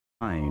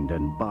mind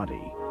and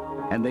body,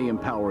 and they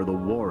empower the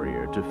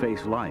warrior to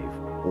face life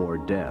or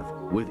death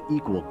with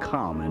equal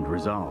calm and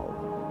resolve.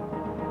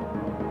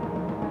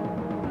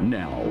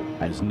 Now,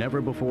 as never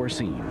before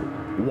seen,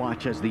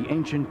 watch as the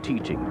ancient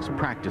teachings,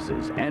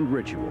 practices, and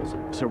rituals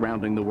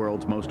surrounding the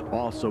world's most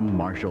awesome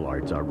martial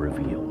arts are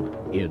revealed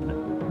in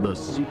The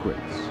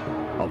Secrets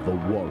of the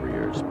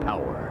Warrior's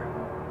Power.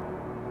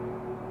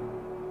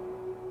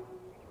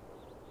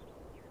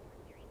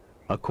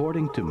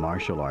 According to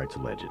martial arts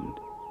legend,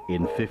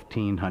 in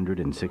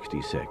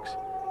 1566,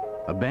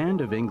 a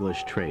band of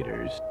English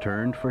traders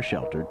turned for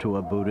shelter to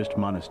a Buddhist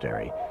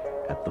monastery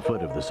at the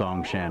foot of the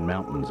Songshan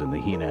Mountains in the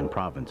Henan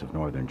province of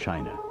northern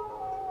China.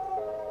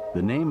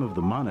 The name of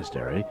the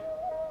monastery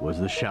was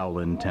the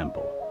Shaolin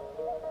Temple.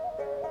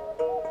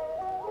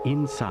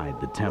 Inside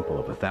the Temple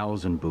of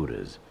 1,000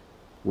 Buddhas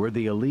were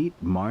the elite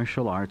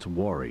martial arts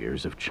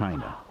warriors of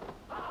China,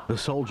 the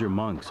soldier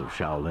monks of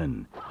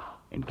Shaolin,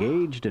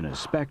 engaged in a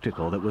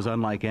spectacle that was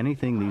unlike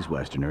anything these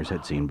Westerners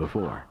had seen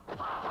before.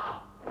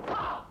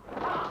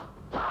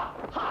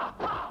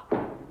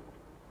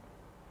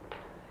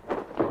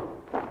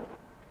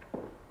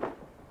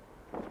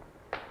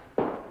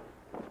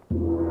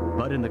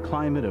 But in the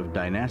climate of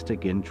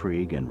dynastic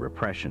intrigue and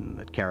repression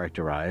that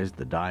characterized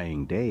the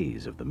dying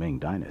days of the Ming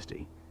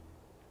Dynasty,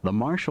 the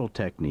martial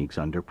techniques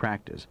under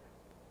practice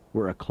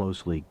were a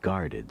closely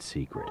guarded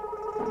secret.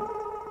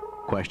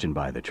 Questioned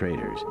by the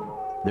traders,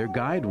 their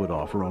guide would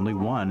offer only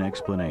one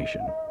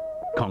explanation.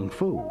 Kung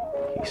Fu,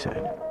 he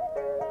said.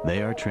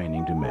 They are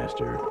training to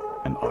master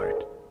an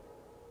art.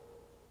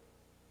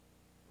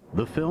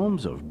 The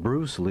films of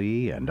Bruce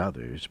Lee and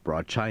others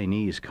brought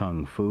Chinese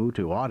Kung Fu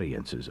to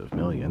audiences of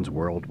millions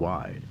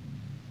worldwide.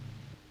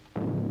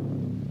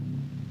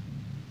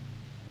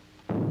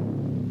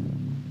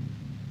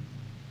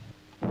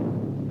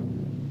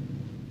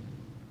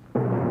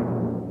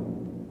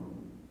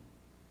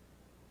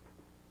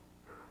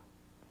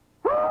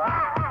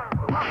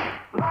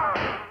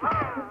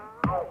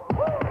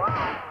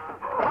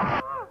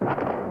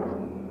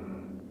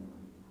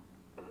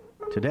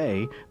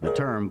 Today, the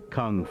term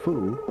Kung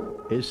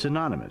Fu is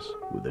synonymous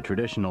with the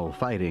traditional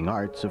fighting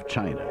arts of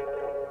China,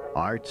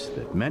 arts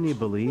that many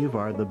believe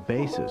are the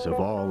basis of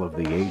all of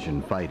the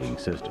Asian fighting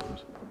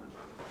systems.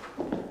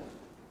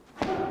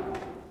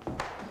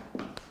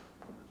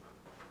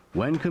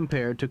 When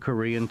compared to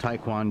Korean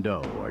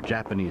Taekwondo or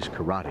Japanese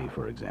Karate,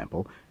 for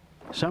example,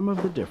 some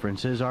of the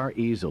differences are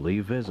easily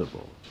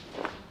visible.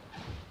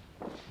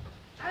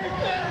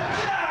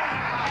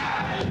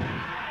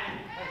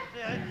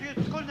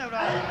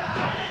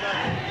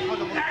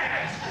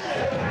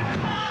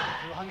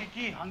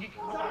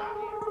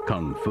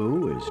 Kung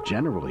Fu is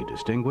generally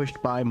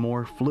distinguished by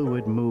more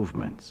fluid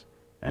movements,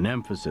 an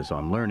emphasis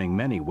on learning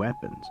many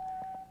weapons,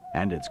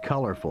 and its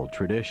colorful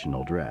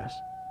traditional dress.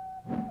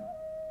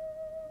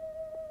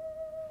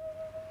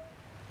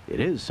 It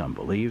is, some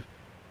believe,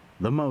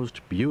 the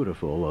most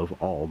beautiful of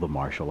all the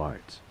martial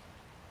arts.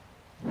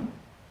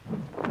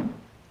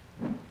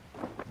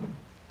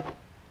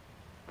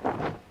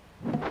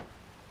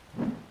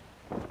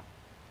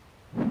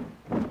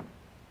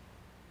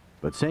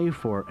 But save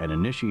for an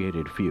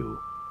initiated few,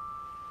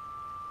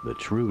 the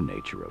true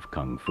nature of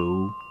Kung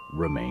Fu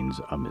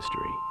remains a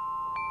mystery.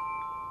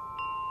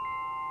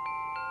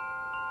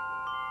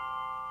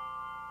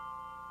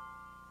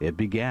 It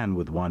began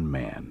with one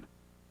man,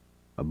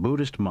 a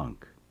Buddhist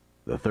monk,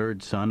 the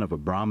third son of a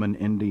Brahmin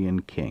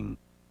Indian king.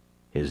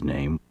 His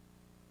name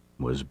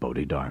was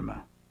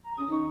Bodhidharma.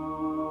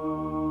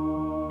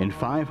 In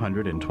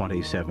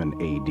 527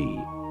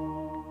 AD,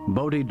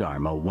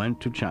 Bodhidharma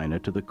went to China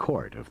to the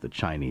court of the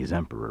Chinese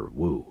Emperor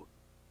Wu.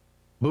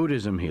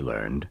 Buddhism, he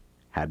learned,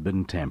 had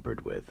been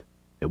tampered with.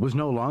 It was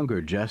no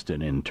longer just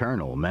an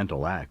internal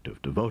mental act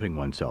of devoting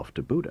oneself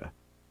to Buddha,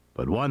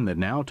 but one that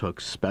now took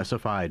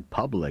specified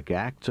public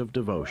acts of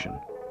devotion.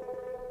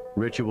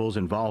 Rituals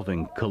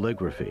involving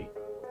calligraphy,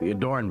 the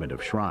adornment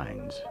of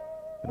shrines,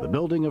 and the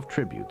building of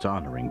tributes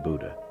honoring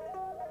Buddha.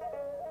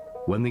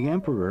 When the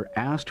emperor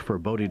asked for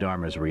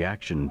Bodhidharma's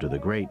reaction to the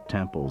great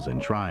temples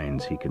and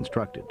shrines he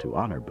constructed to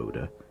honor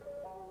Buddha,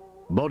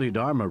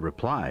 Bodhidharma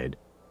replied,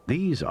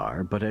 "These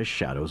are but as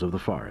shadows of the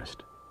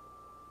forest.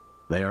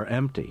 They are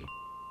empty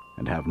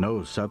and have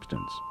no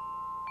substance."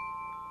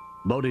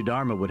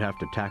 Bodhidharma would have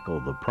to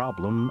tackle the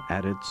problem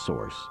at its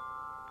source,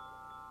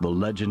 the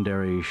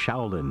legendary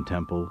Shaolin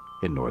Temple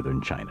in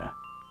northern China.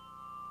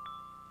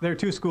 There are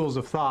two schools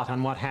of thought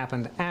on what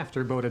happened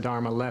after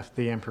Bodhidharma left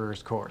the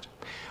emperor's court.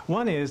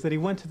 One is that he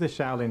went to the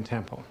Shaolin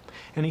Temple,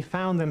 and he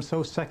found them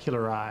so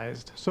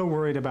secularized, so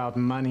worried about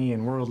money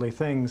and worldly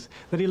things,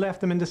 that he left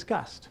them in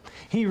disgust.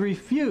 He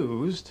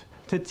refused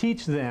to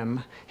teach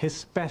them his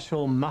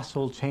special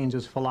muscle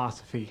changes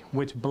philosophy,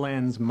 which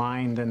blends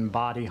mind and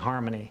body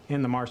harmony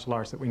in the martial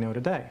arts that we know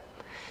today.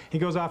 He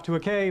goes off to a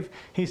cave,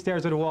 he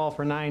stares at a wall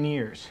for 9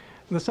 years.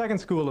 The second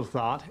school of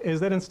thought is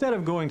that instead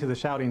of going to the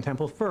Shaolin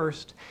Temple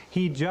first,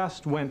 he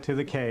just went to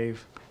the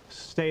cave,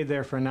 stayed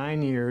there for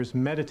 9 years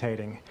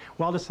meditating,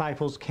 while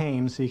disciples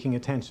came seeking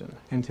attention,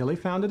 until he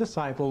found a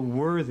disciple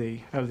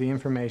worthy of the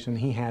information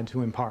he had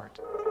to impart.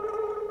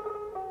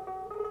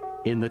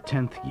 In the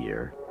 10th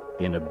year,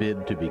 in a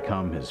bid to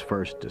become his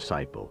first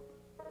disciple,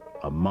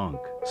 a monk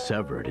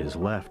severed his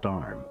left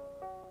arm.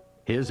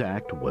 His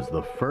act was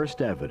the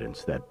first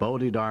evidence that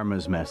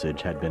Bodhidharma's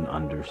message had been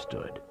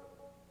understood.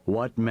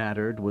 What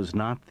mattered was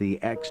not the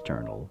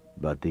external,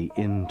 but the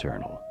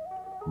internal.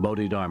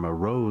 Bodhidharma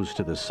rose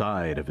to the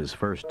side of his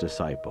first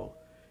disciple,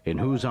 in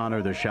whose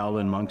honor the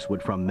Shaolin monks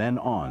would from then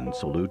on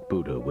salute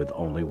Buddha with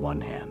only one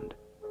hand.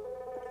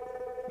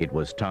 It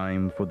was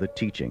time for the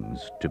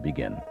teachings to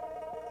begin.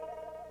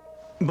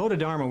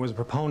 Bodhidharma was a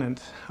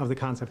proponent of the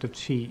concept of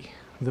qi,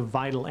 the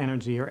vital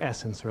energy or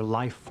essence or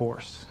life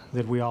force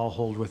that we all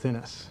hold within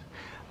us.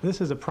 This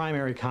is a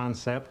primary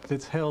concept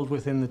that's held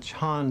within the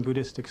Chan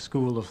Buddhistic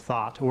school of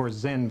thought, or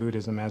Zen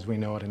Buddhism as we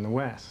know it in the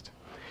West.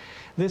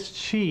 This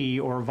qi,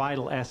 or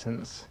vital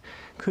essence,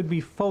 could be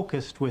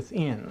focused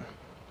within,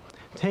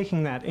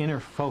 taking that inner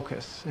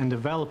focus and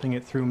developing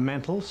it through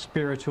mental,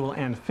 spiritual,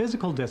 and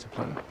physical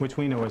discipline, which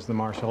we know as the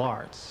martial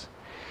arts.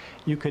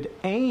 You could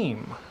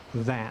aim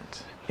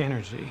that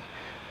energy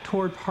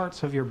toward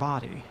parts of your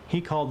body.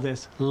 He called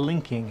this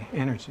linking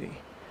energy.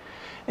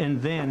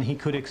 And then he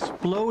could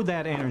explode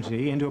that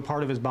energy into a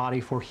part of his body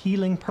for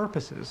healing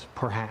purposes,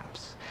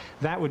 perhaps.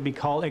 That would be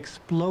called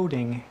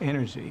exploding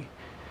energy.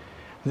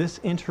 This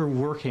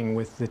interworking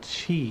with the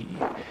qi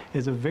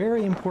is a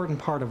very important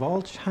part of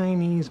all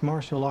Chinese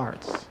martial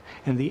arts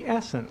and the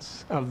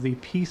essence of the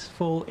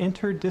peaceful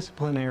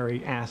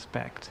interdisciplinary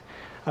aspect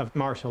of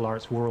martial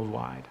arts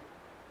worldwide.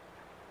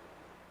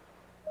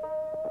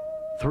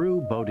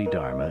 Through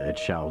Bodhidharma at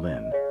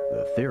Shaolin,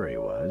 the theory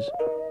was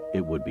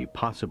it would be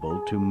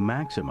possible to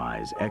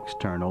maximize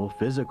external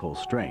physical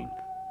strength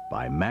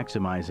by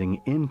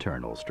maximizing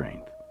internal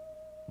strength,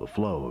 the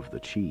flow of the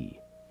qi.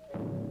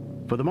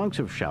 For the monks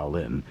of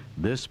Shaolin,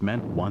 this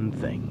meant one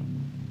thing: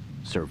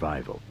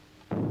 survival.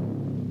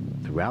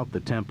 Throughout the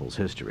temple's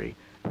history,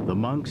 the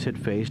monks had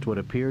faced what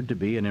appeared to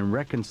be an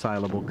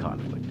irreconcilable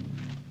conflict.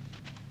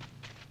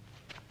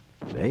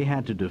 They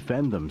had to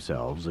defend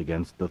themselves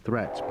against the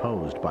threats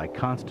posed by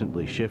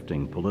constantly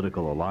shifting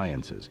political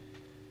alliances,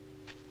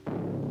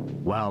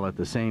 while at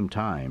the same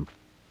time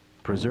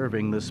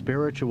preserving the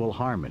spiritual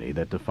harmony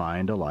that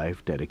defined a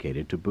life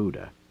dedicated to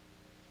Buddha.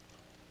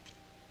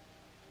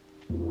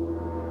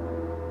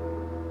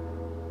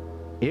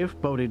 If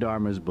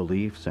Bodhidharma's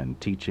beliefs and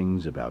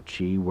teachings about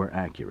qi were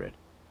accurate,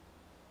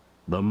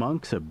 the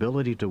monks'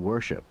 ability to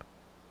worship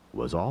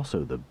was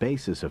also the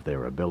basis of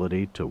their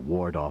ability to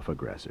ward off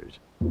aggressors.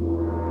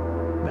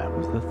 That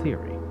was the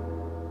theory.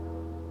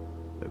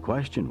 The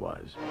question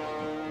was,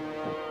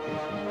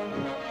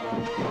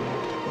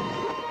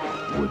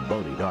 would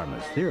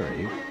Bodhidharma's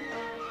theory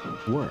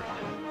work?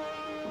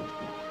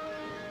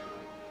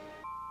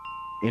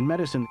 In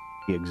medicine,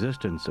 the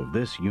existence of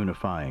this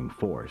unifying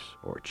force,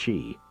 or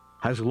qi,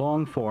 has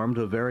long formed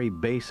the very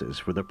basis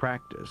for the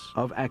practice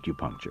of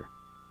acupuncture.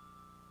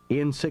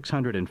 In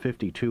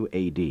 652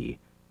 AD,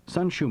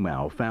 Sun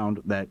Shumao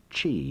found that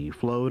qi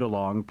flowed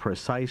along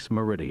precise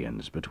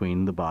meridians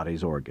between the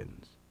body's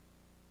organs.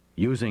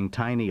 Using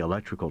tiny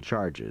electrical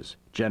charges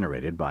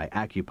generated by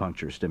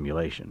acupuncture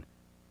stimulation,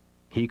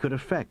 he could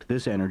affect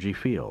this energy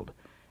field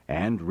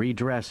and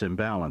redress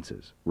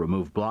imbalances,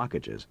 remove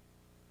blockages,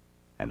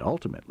 and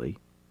ultimately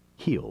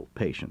heal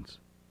patients.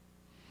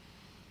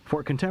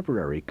 For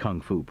contemporary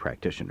Kung Fu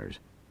practitioners,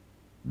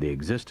 the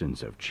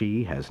existence of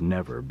qi has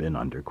never been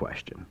under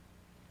question.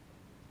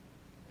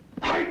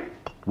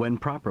 When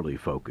properly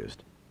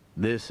focused,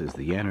 this is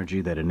the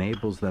energy that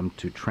enables them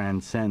to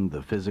transcend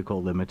the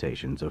physical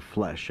limitations of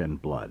flesh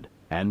and blood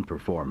and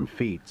perform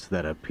feats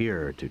that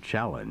appear to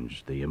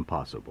challenge the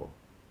impossible.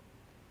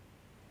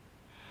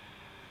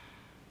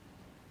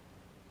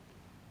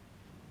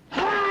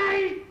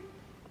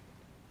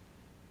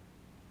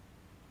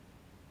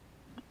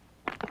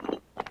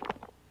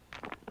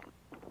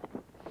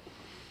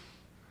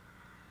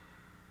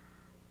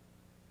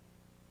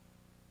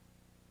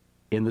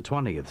 In the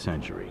 20th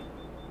century,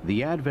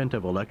 the advent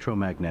of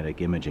electromagnetic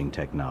imaging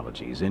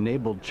technologies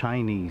enabled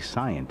Chinese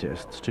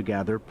scientists to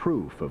gather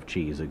proof of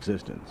Qi's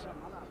existence.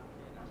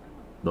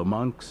 The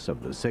monks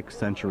of the 6th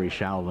century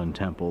Shaolin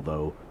Temple,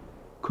 though,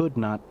 could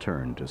not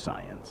turn to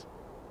science.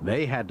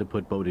 They had to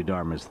put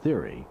Bodhidharma's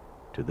theory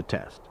to the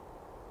test.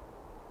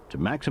 To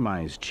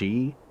maximize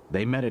Qi,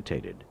 they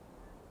meditated.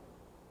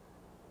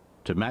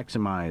 To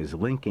maximize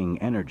linking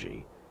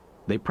energy,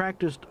 they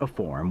practiced a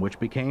form which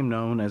became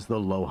known as the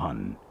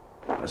Lohun,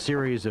 a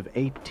series of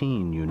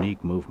 18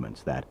 unique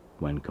movements that,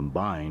 when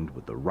combined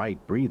with the right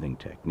breathing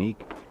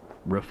technique,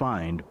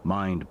 refined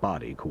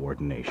mind-body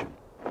coordination.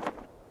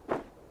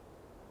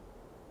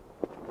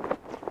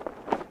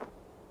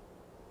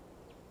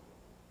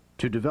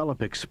 To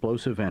develop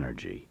explosive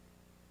energy,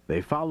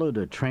 they followed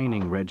a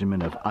training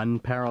regimen of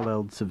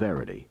unparalleled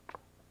severity,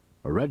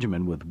 a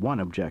regimen with one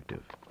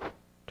objective: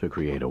 to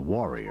create a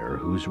warrior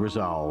whose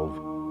resolve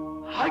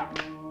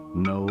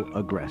no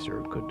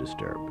aggressor could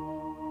disturb.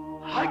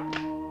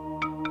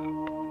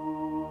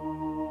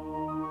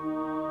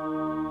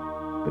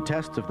 The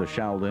tests of the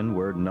Shaolin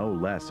were no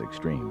less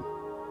extreme.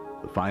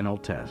 The final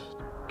test,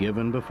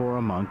 given before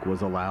a monk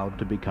was allowed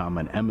to become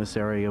an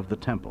emissary of the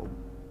temple,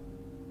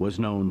 was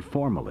known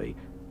formally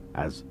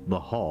as the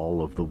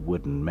Hall of the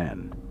Wooden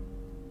Men.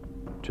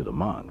 To the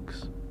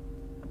monks,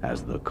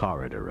 as the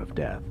Corridor of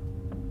Death.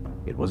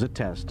 It was a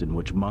test in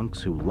which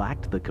monks who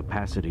lacked the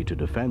capacity to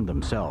defend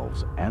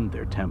themselves and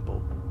their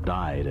temple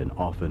died an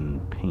often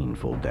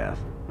painful death.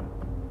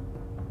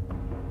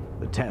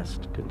 The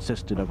test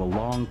consisted of a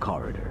long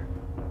corridor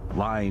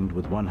lined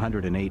with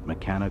 108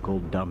 mechanical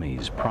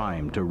dummies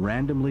primed to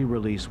randomly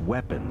release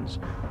weapons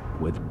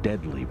with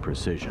deadly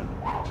precision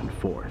and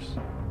force.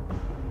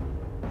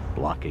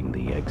 Blocking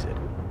the exit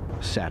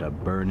sat a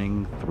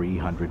burning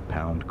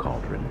 300-pound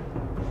cauldron.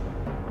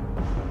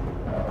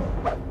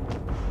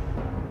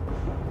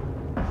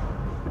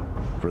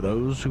 For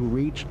those who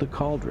reached the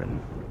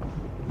cauldron,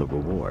 the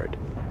reward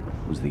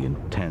was the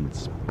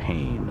intense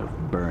pain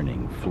of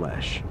burning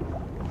flesh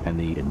and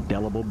the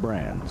indelible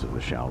brands of the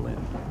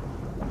Shaolin.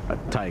 A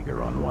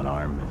tiger on one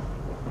arm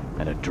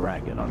and a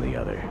dragon on the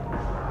other.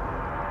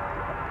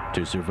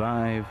 To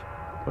survive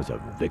was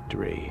a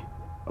victory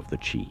of the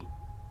Qi.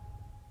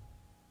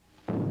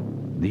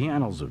 The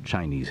annals of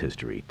Chinese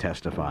history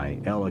testify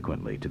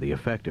eloquently to the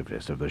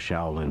effectiveness of the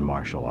Shaolin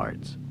martial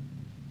arts.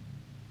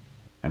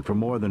 And for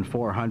more than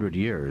 400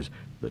 years,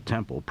 the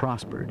temple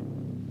prospered.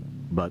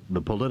 But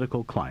the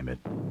political climate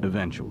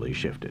eventually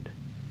shifted.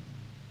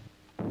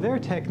 Their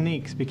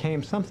techniques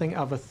became something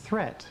of a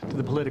threat to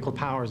the political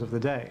powers of the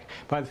day.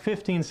 By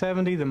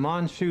 1570, the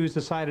Manchus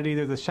decided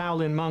either the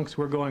Shaolin monks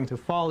were going to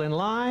fall in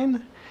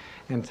line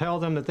and tell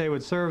them that they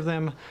would serve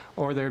them,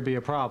 or there'd be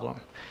a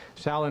problem.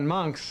 Shaolin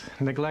monks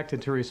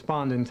neglected to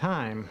respond in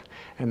time,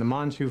 and the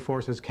Manchu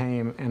forces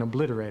came and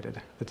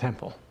obliterated the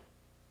temple.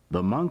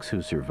 The monks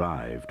who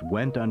survived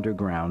went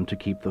underground to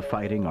keep the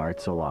fighting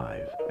arts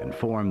alive and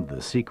formed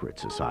the secret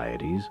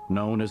societies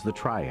known as the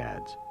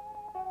Triads.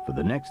 For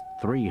the next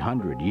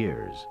 300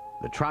 years,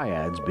 the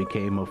Triads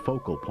became a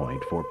focal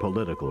point for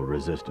political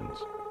resistance.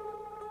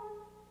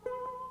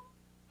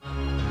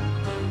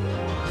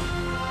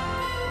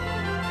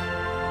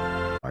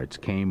 Arts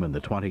came in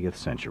the 20th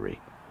century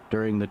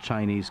during the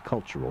Chinese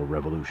Cultural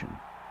Revolution.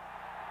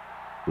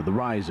 With the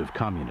rise of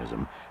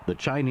communism, the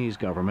Chinese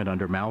government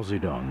under Mao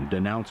Zedong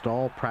denounced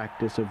all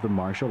practice of the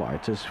martial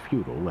arts as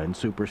futile and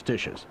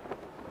superstitious.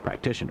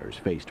 Practitioners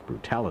faced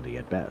brutality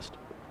at best.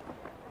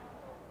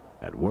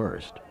 At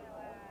worst,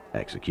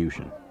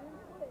 execution.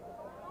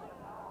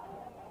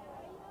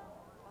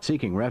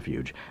 Seeking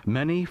refuge,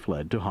 many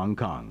fled to Hong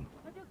Kong.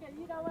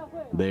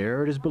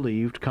 There, it is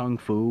believed, Kung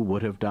Fu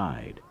would have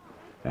died,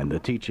 and the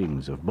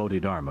teachings of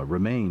Bodhidharma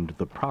remained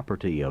the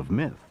property of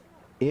myth,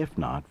 if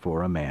not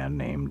for a man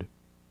named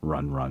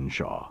Run Run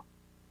Shaw.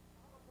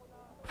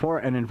 For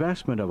an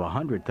investment of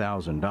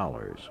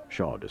 $100,000,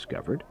 Shaw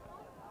discovered,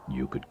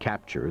 you could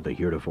capture the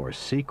heretofore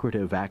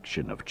secretive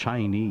action of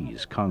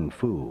Chinese Kung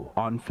Fu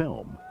on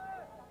film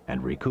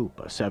and recoup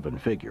a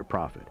 7-figure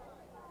profit.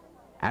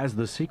 As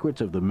the secrets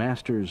of the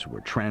masters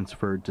were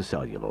transferred to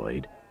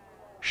celluloid,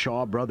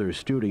 Shaw Brothers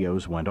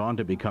Studios went on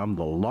to become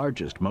the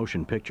largest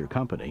motion picture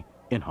company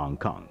in Hong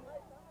Kong.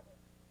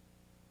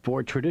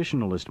 For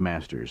traditionalist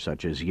masters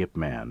such as Yip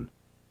Man,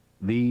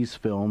 these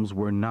films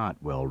were not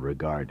well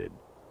regarded.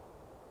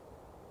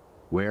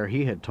 Where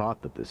he had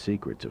taught that the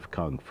secrets of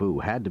Kung Fu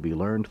had to be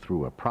learned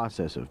through a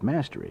process of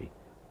mastery,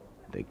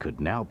 they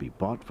could now be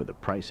bought for the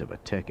price of a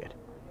ticket.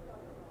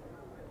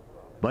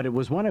 But it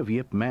was one of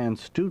Yip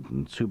Man's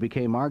students who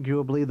became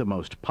arguably the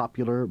most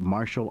popular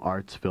martial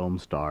arts film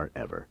star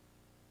ever.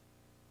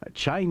 A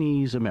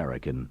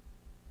Chinese-American,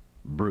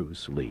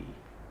 Bruce Lee.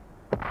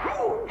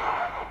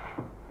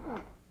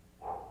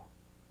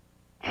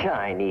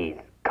 Chinese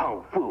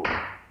Kung Fu.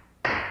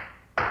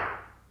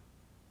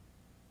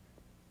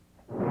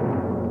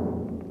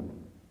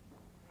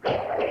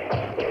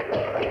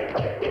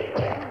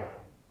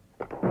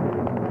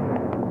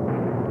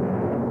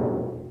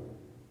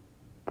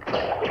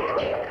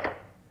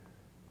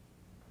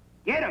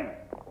 Get him!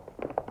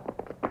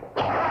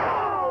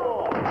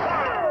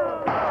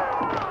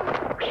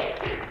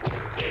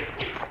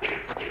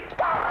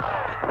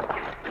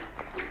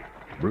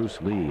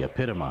 Bruce Lee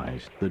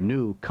epitomized the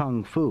new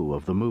Kung Fu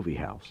of the movie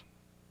house.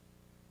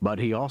 But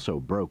he also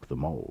broke the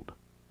mold.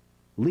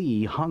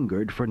 Lee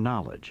hungered for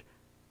knowledge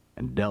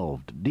and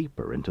delved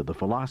deeper into the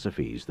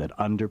philosophies that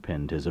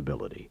underpinned his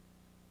ability.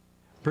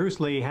 Bruce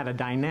Lee had a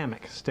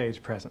dynamic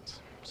stage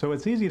presence, so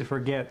it's easy to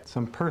forget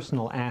some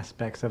personal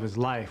aspects of his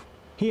life.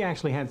 He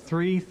actually had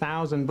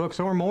 3,000 books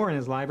or more in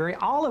his library,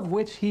 all of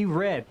which he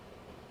read.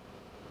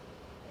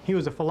 He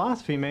was a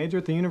philosophy major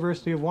at the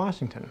University of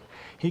Washington.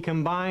 He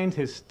combined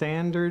his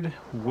standard,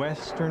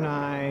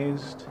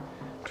 westernized,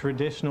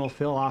 traditional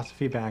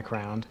philosophy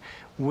background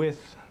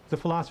with the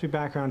philosophy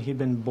background he'd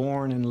been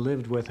born and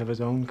lived with of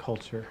his own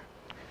culture,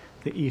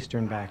 the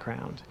Eastern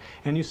background.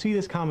 And you see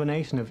this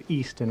combination of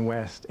East and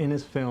West in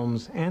his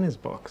films and his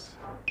books.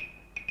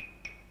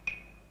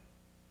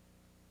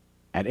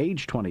 At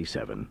age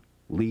 27,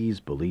 Lee's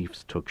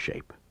beliefs took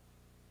shape.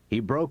 He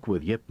broke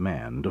with Yip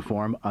Man to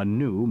form a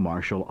new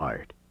martial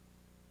art.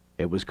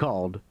 It was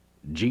called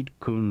Jeet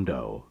Kune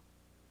Do,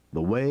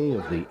 the way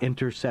of the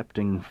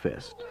intercepting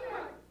fist.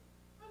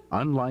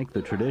 Unlike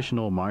the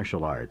traditional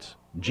martial arts,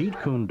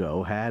 Jeet Kune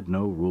Do had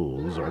no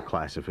rules or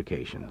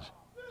classifications,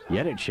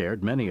 yet it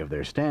shared many of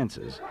their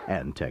stances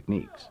and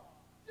techniques.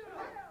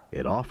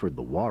 It offered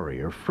the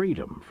warrior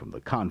freedom from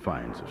the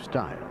confines of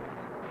style,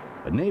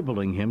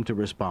 enabling him to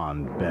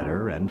respond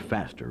better and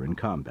faster in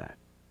combat.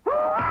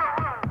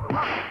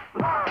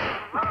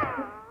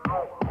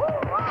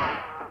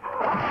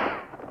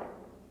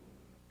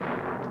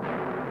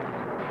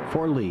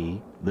 For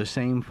Lee, the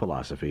same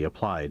philosophy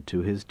applied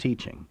to his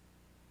teaching.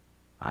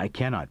 "I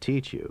cannot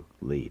teach you,"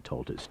 Lee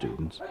told his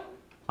students.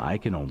 "I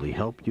can only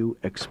help you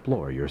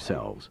explore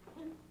yourselves."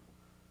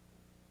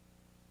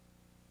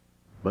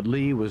 But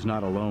Lee was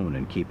not alone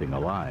in keeping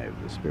alive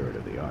the spirit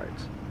of the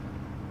arts.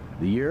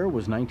 The year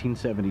was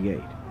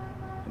 1978,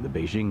 and the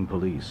Beijing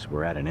police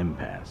were at an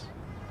impasse.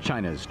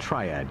 China's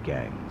triad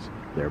gangs,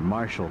 their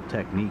martial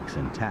techniques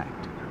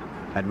intact,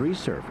 had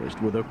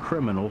resurfaced with a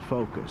criminal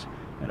focus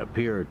and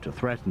appeared to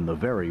threaten the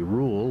very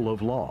rule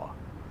of law.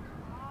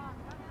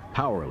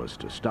 Powerless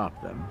to stop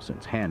them,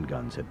 since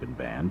handguns had been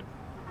banned,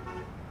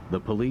 the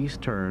police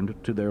turned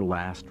to their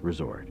last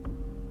resort,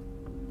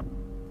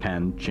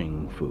 Pan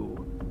Ching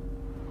Fu.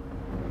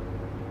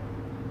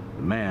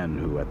 The man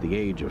who, at the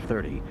age of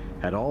 30,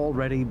 had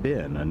already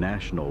been a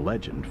national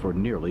legend for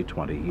nearly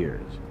 20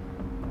 years.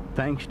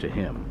 Thanks to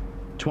him,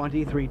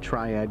 23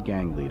 triad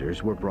gang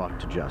leaders were brought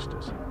to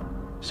justice.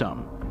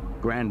 Some,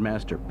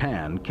 Grandmaster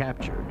Pan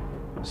captured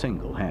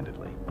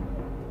single-handedly.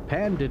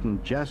 Pan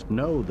didn't just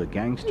know the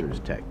gangsters'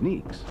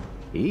 techniques.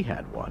 He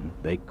had one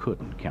they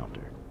couldn't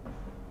counter.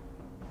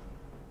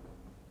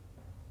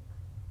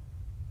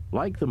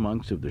 Like the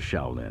monks of the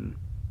Shaolin,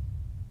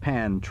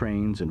 Pan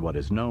trains in what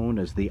is known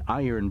as the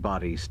iron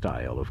body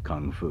style of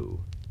Kung Fu.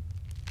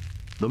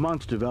 The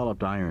monks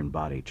developed iron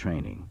body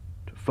training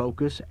to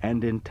focus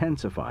and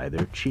intensify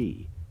their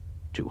chi,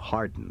 to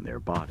harden their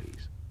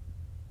bodies.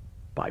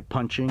 By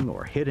punching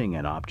or hitting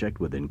an object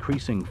with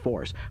increasing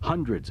force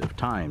hundreds of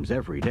times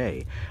every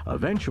day,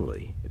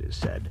 eventually, it is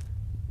said,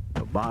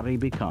 the body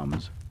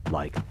becomes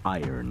like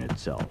iron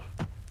itself.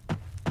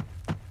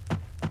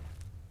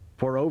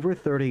 For over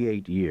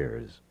 38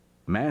 years,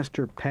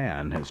 Master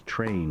Pan has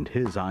trained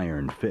his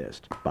iron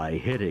fist by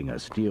hitting a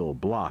steel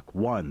block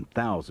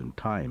 1,000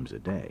 times a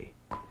day.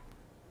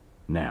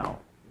 Now,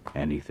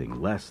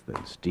 anything less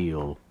than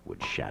steel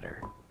would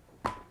shatter.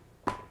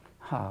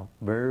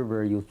 Very,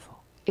 very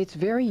useful. It's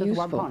very Just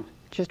useful. one punch.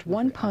 Just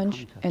one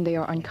punch and they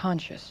are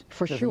unconscious,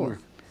 for Just sure.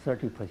 use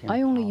 30%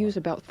 I only power. use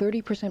about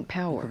 30%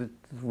 power. It's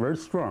very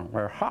strong,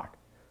 very hard.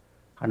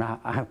 And I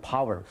have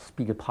power,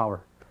 speed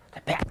power.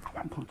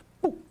 One punch,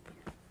 boom.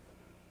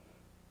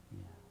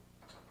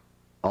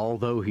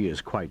 Although he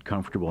is quite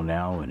comfortable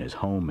now in his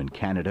home in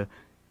Canada,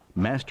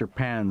 Master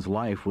Pan's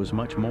life was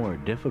much more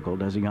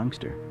difficult as a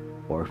youngster,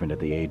 orphaned at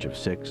the age of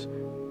 6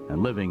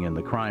 and living in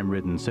the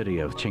crime-ridden city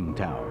of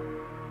Qingdao.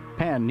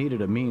 Pan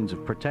needed a means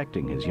of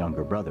protecting his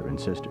younger brother and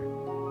sister.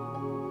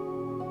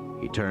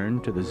 He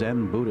turned to the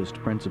Zen Buddhist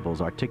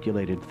principles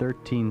articulated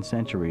 13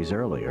 centuries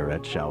earlier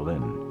at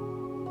Shaolin.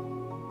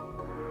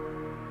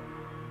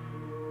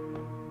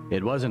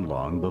 It wasn't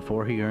long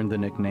before he earned the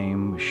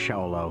nickname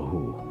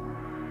Shaolahu,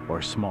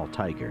 or Small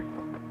Tiger,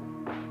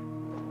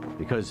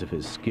 because of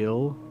his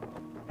skill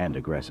and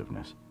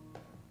aggressiveness.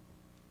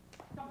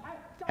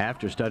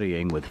 After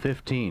studying with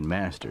 15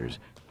 masters,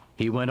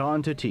 he went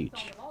on to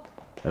teach,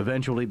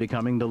 eventually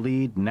becoming the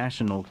lead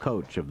national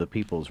coach of the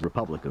People's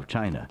Republic of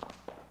China,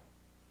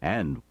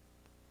 and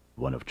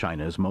one of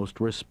China's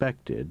most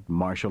respected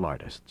martial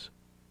artists.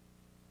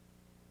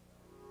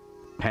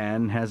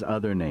 Pan has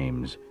other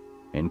names,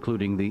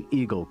 including the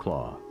Eagle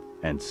Claw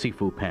and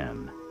Sifu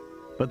Pan.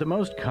 But the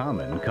most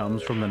common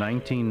comes from the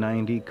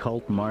 1990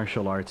 cult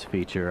martial arts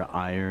feature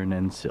Iron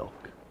and Silk.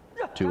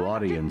 To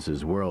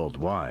audiences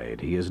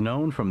worldwide, he is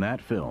known from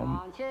that film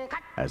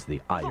as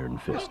the Iron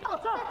Fist.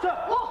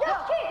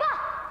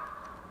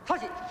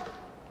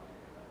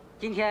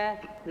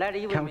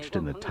 Couched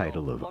in the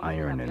title of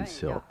Iron and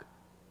Silk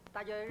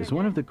is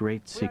one of the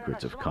great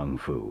secrets of Kung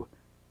Fu,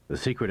 the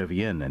secret of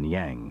yin and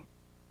yang,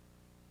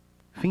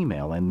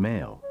 female and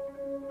male.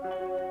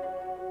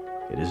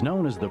 It is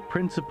known as the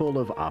principle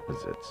of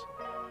opposites.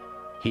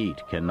 Heat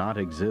cannot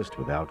exist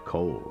without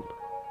cold.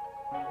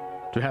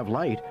 To have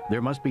light,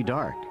 there must be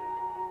dark.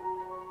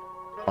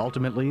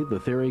 Ultimately, the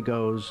theory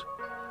goes,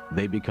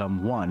 they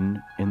become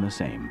one in the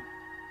same.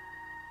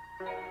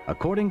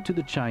 According to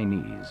the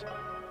Chinese,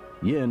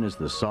 yin is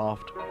the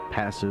soft,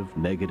 passive,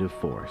 negative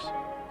force.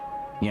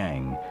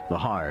 Yang, the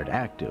hard,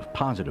 active,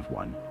 positive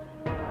one.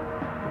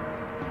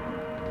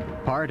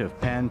 Part of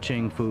Pan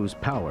Ching Fu's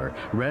power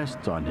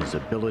rests on his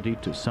ability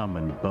to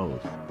summon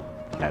both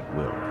at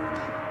will.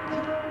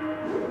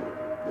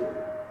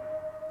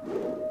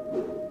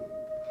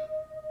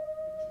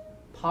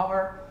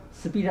 Power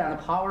speed and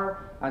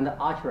power and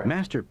accuracy.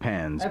 Master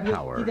Pan's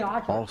power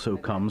also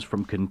comes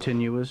from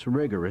continuous,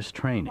 rigorous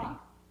training.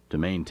 To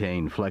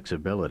maintain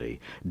flexibility,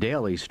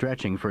 daily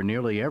stretching for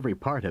nearly every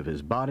part of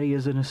his body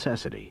is a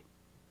necessity.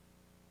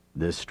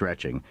 This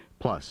stretching,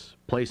 plus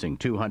placing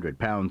 200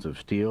 pounds of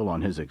steel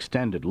on his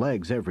extended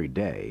legs every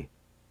day,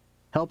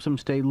 helps him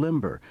stay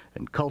limber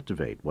and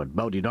cultivate what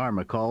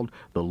Bodhidharma called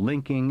the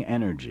linking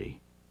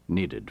energy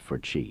needed for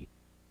Qi.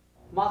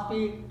 Must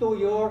be do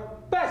your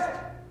best.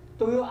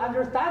 Do you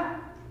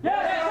understand?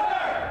 Yes,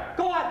 sir!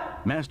 Go on!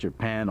 Master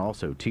Pan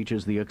also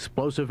teaches the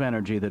explosive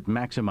energy that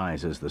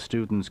maximizes the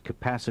student's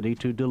capacity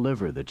to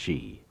deliver the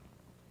Qi.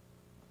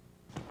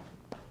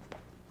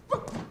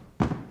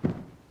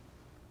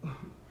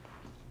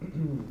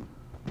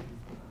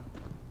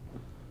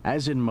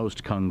 As in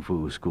most Kung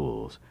Fu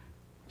schools,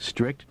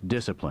 strict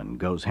discipline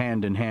goes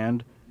hand in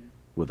hand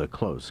with a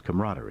close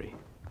camaraderie.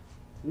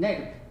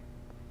 Next,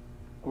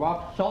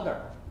 grab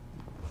shoulder.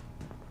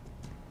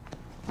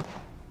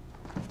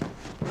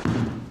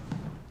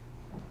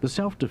 The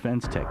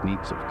self-defense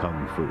techniques of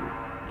Kung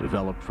Fu,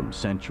 developed from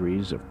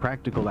centuries of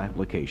practical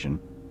application,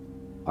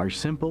 are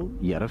simple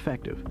yet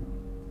effective.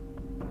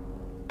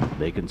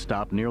 They can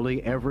stop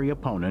nearly every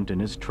opponent in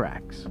his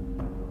tracks.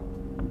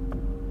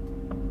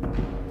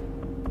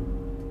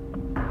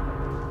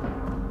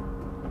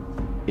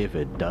 If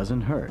it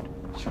doesn't hurt,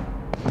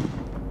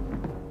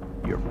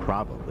 you're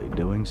probably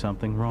doing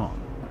something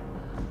wrong.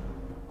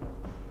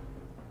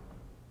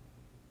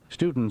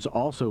 Students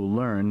also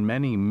learn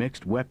many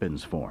mixed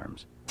weapons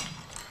forms,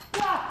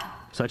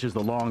 such as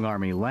the long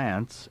army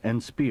lance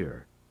and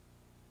spear,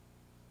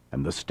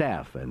 and the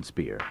staff and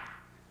spear.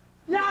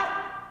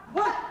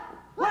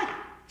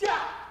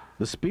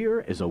 The spear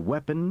is a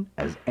weapon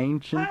as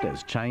ancient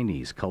as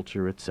Chinese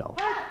culture itself.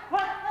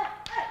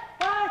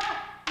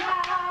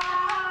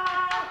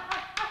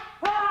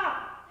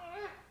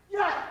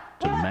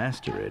 To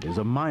master it is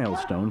a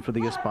milestone for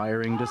the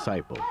aspiring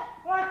disciple.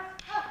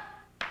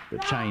 The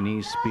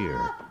Chinese spear,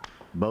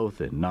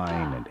 both in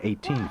 9 and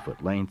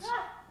 18-foot lengths,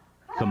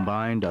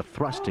 combined a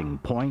thrusting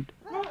point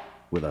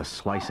with a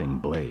slicing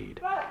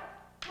blade.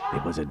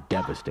 It was a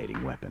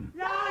devastating weapon.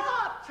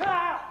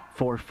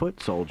 For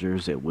foot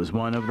soldiers, it was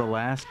one of the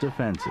last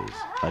defenses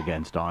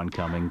against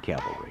oncoming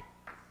cavalry.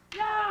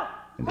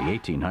 In the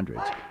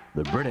 1800s,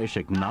 the British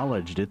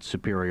acknowledged its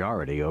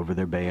superiority over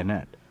their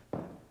bayonet.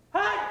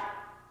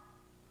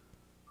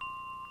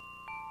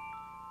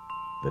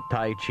 The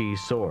Tai Chi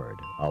sword,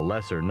 a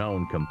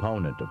lesser-known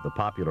component of the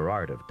popular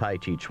art of Tai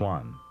Chi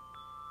Chuan.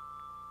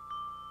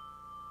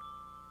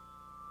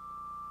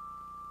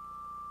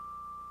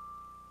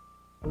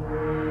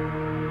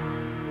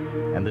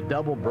 And the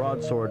double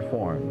broadsword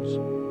forms.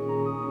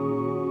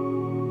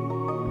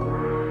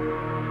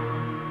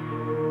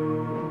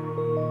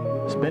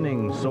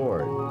 Spinning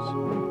swords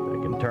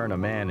that can turn a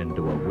man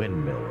into a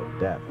windmill of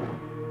death.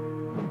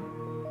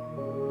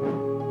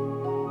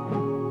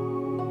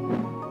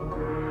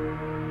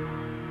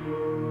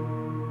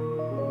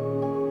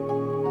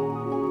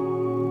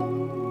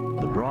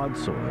 The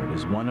broadsword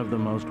is one of the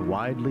most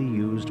widely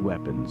used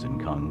weapons in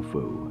Kung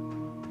Fu.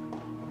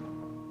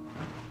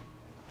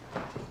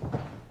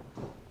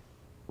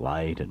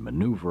 Light and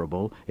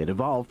maneuverable, it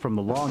evolved from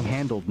the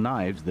long-handled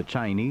knives the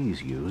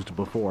Chinese used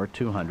before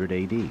 200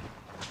 AD.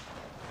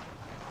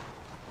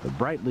 The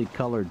brightly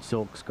colored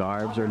silk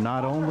scarves are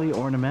not only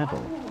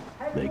ornamental,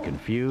 they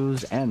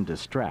confuse and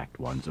distract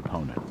one's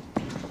opponent.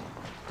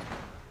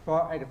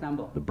 For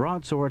example, The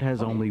broadsword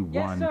has only Yes,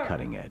 one sir.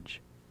 cutting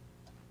edge.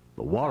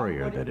 The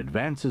warrior that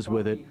advances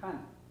with it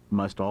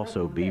must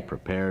also be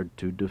prepared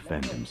to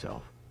defend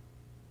himself.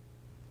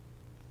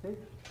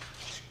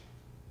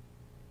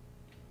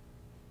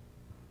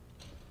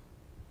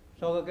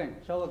 show again,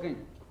 show again.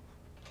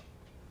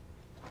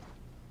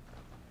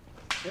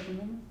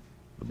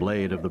 The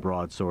blade of the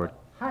broadsword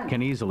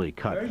can easily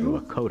cut through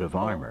a coat of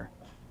armor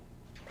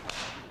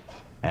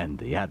and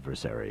the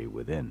adversary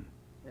within.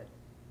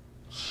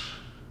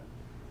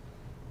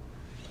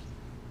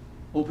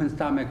 Open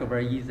stomach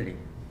very easily.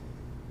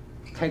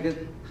 Take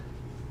it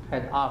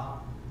head off.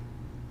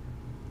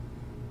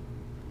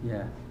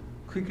 Yeah,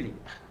 quickly.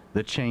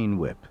 The chain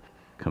whip,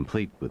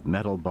 complete with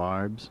metal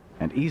barbs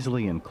and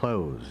easily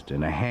enclosed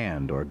in a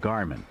hand or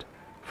garment,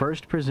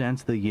 first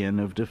presents the yin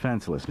of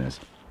defenselessness,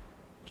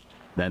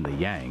 then the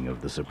yang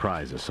of the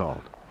surprise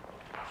assault.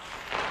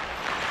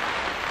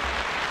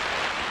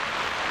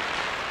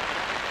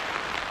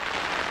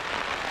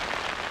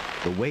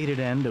 The weighted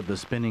end of the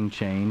spinning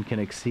chain can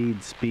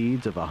exceed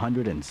speeds of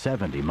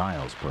 170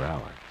 miles per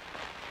hour.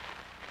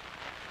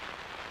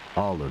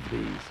 All of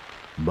these,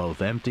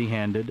 both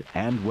empty-handed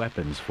and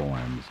weapons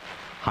forms,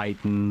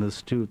 heighten the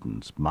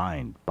student's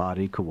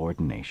mind-body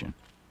coordination.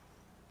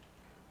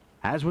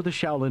 As with the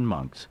Shaolin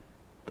monks,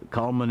 the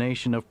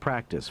culmination of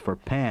practice for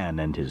Pan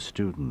and his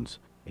students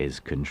is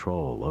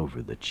control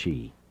over the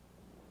Qi.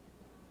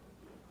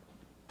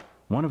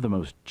 One of the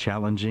most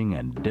challenging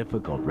and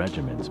difficult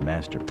regimens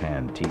Master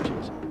Pan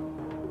teaches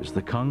is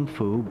the Kung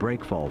Fu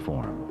breakfall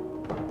form.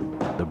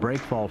 The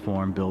breakfall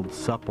form builds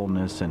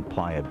suppleness and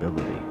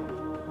pliability,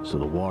 so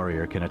the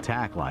warrior can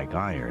attack like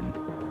iron,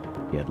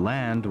 yet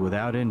land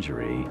without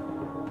injury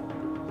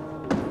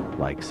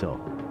like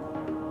silk.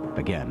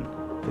 Again,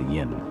 the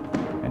yin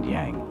and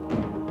yang.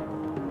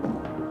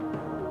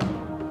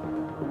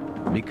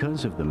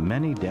 Because of the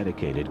many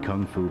dedicated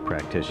Kung Fu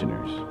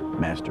practitioners,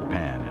 Master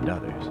Pan and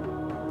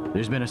others,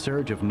 there's been a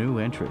surge of new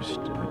interest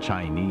in the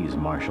Chinese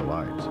martial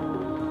arts.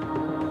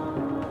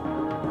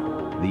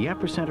 The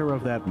epicenter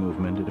of that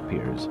movement, it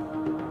appears,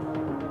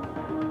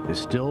 is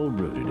still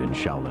rooted in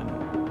Shaolin.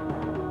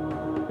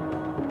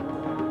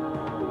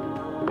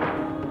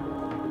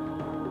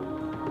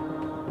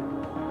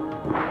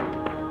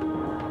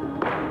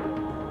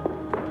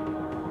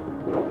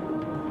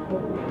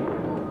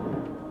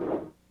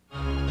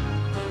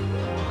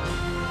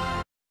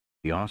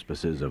 The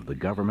auspices of the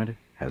government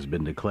has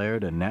been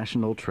declared a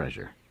national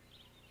treasure.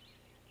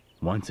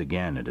 Once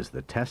again, it is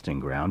the testing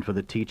ground for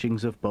the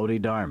teachings of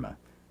Bodhidharma,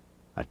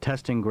 a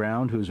testing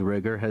ground whose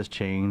rigor has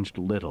changed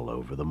little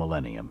over the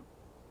millennium.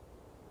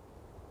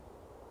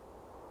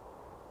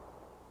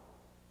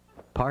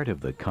 Part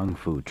of the Kung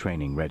Fu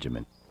training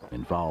regimen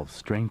involves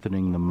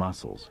strengthening the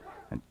muscles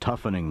and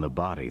toughening the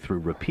body through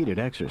repeated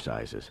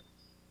exercises.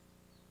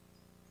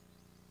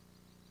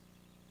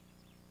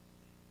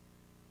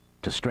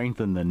 To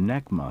strengthen the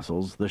neck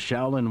muscles, the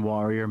Shaolin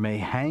warrior may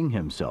hang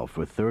himself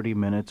for 30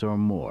 minutes or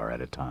more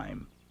at a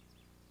time.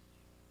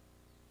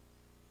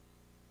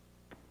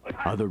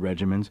 Other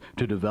regimens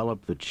to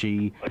develop the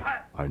qi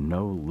are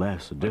no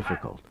less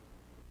difficult.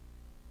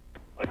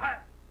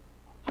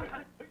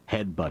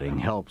 Headbutting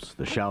helps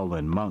the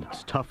Shaolin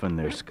monks toughen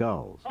their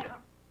skulls.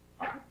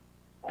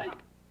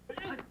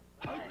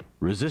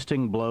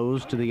 Resisting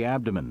blows to the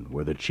abdomen,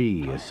 where the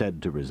qi is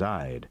said to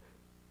reside,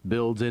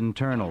 builds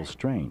internal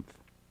strength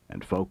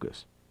and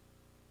focus.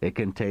 It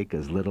can take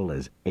as little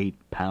as 8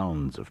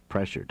 pounds of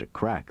pressure to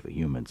crack the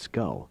human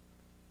skull.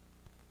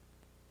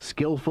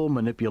 Skillful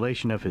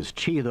manipulation of his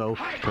qi, though,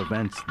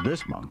 prevents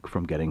this monk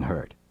from getting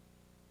hurt.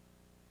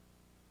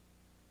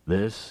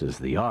 This is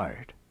the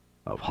art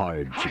of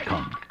hard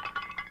qigong.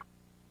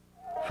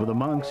 For the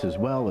monks, as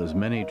well as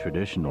many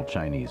traditional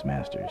Chinese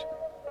masters,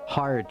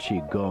 hard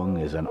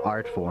qigong is an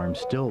art form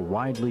still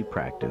widely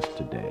practiced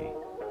today.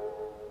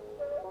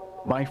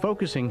 By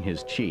focusing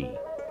his qi,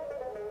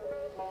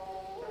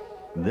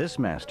 this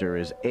master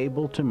is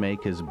able to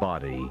make his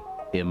body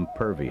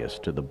impervious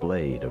to the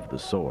blade of the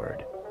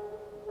sword,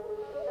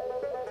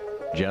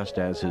 just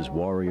as his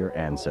warrior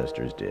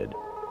ancestors did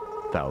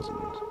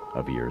thousands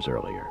of years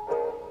earlier.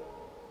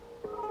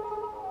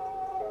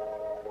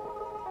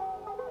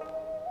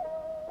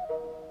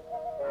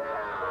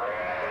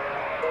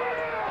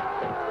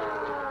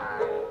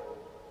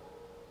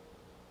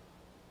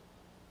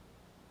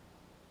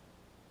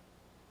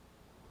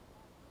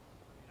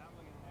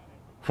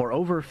 For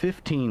over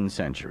 15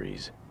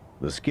 centuries,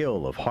 the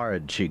skill of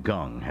hard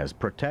qigong has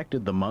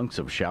protected the monks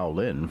of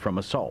Shaolin from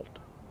assault.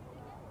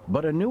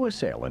 But a new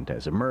assailant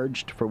has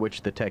emerged for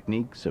which the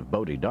techniques of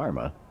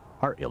Bodhidharma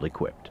are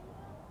ill-equipped: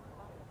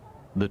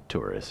 the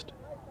tourist.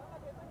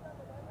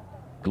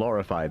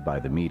 Glorified by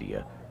the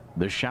media,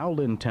 the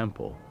Shaolin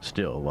Temple,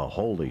 still a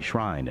holy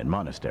shrine and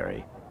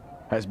monastery,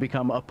 has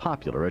become a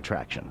popular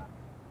attraction.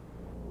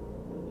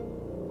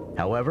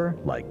 However,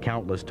 like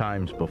countless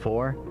times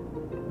before,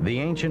 the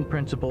ancient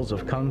principles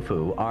of Kung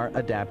Fu are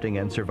adapting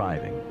and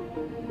surviving,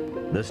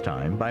 this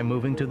time by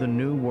moving to the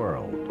New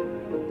World,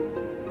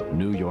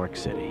 New York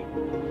City.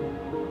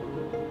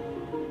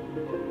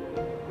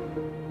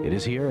 It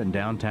is here in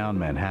downtown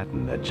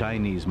Manhattan that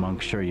Chinese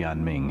monk Shi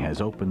Yanming has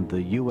opened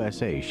the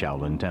USA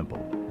Shaolin Temple.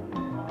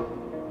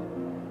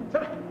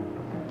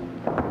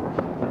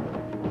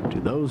 To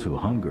those who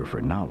hunger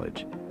for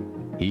knowledge,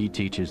 he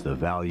teaches the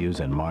values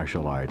and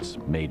martial arts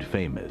made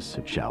famous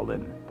at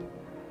Shaolin.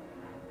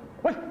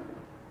 1,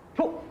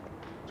 2,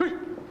 3,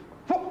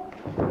 4,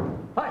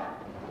 5,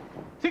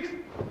 6,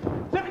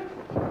 7,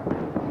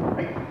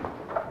 8,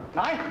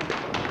 9,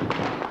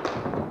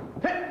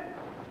 10,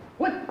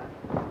 1,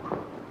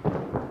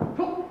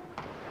 2,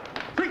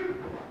 3.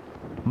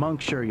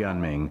 Monk Shi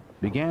Yanming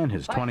began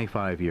his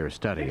 25-year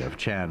study of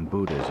Chan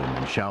Buddhism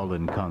and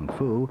Shaolin Kung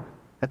Fu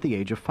at the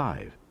age of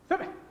 5.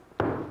 7.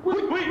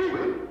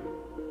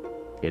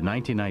 In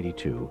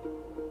 1992,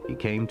 he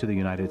came to the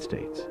United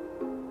States.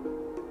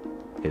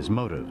 His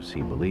motives,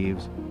 he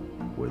believes,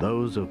 were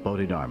those of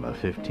Bodhidharma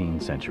 15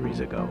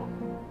 centuries ago.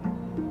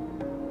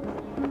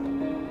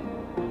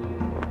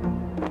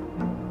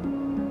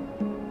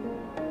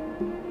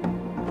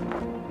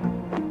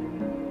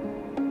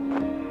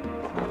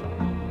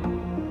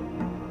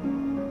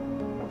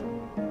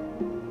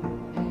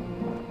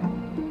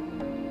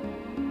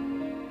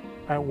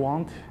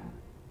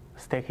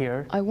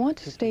 I want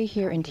to stay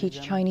here and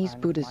teach Chinese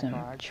Buddhism,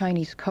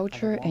 Chinese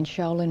culture, and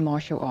Shaolin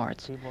martial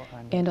arts,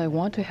 and I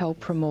want to help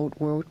promote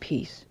world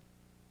peace.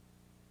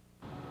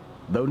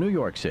 Though New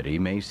York City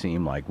may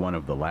seem like one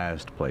of the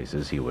last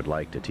places he would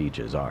like to teach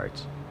his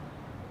arts,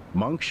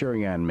 monk Shi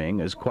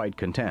Yanming is quite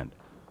content.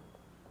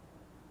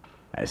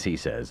 As he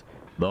says,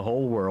 The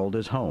whole world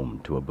is home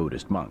to a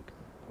Buddhist monk.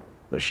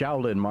 The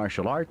Shaolin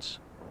martial arts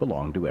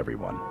belong to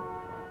everyone.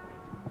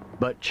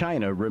 But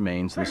China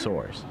remains the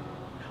source.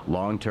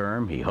 Long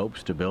term, he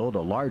hopes to build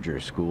a larger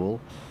school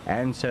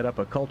and set up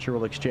a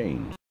cultural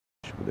exchange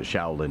with the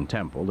Shaolin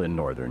Temple in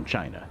northern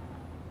China.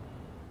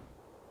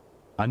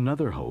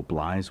 Another hope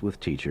lies with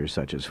teachers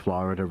such as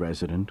Florida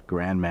resident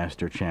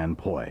Grandmaster Chan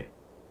Poi,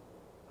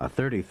 a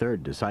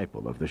 33rd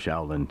disciple of the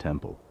Shaolin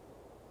Temple,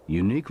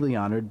 uniquely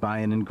honored by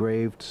an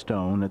engraved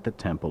stone at the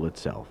temple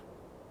itself.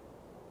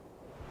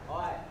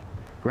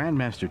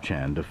 Grandmaster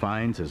Chan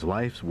defines his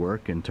life's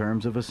work in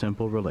terms of a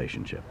simple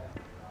relationship,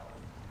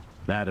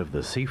 that of the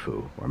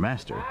Sifu, or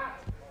master,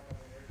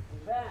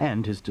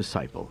 and his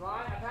disciple,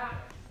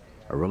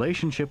 a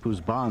relationship whose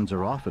bonds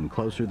are often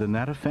closer than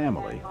that of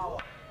family,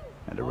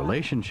 and a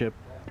relationship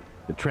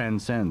that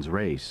transcends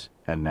race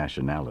and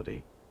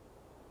nationality.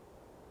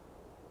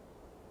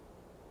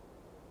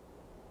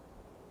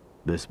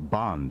 This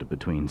bond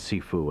between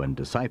Sifu and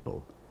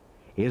disciple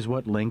is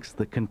what links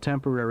the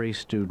contemporary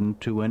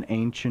student to an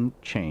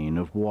ancient chain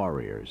of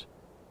warriors,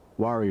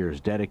 warriors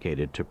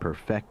dedicated to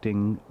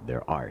perfecting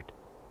their art.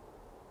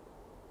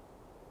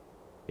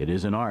 It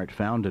is an art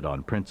founded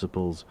on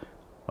principles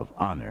of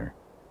honor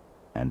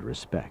and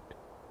respect.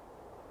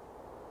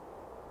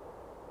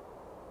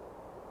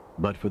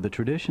 But for the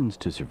traditions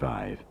to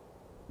survive,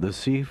 the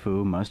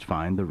Sifu must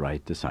find the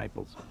right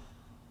disciples.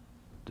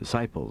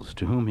 Disciples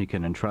to whom he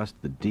can entrust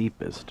the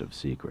deepest of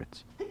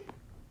secrets.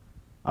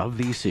 Of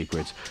these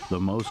secrets, the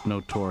most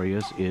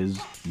notorious is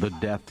the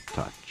death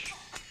touch,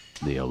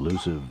 the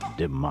elusive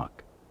Dim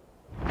Mak.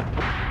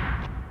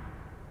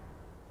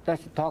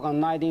 Let's talk on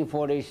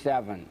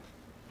 1947.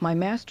 My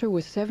master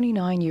was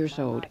 79 years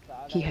old.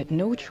 He had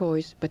no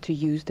choice but to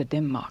use the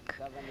Dim Mak.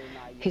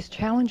 His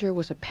challenger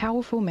was a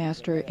powerful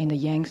master in the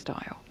Yang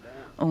style,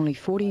 only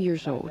 40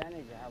 years old.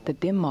 The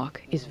Dim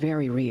Mak is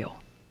very real.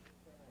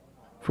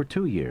 For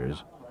 2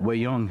 years, Wei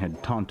Yong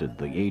had taunted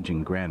the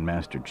aging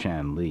Grandmaster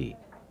Chan Li,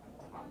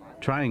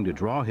 trying to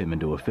draw him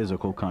into a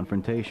physical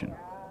confrontation.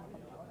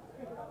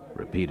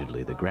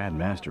 Repeatedly, the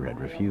Grandmaster had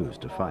refused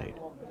to fight.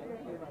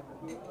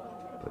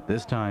 But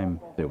this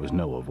time, there was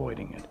no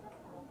avoiding it.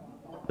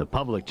 The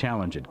public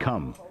challenge had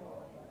come,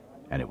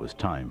 and it was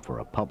time for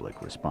a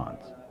public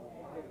response.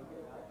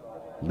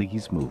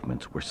 Li's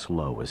movements were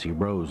slow as he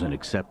rose in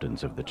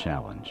acceptance of the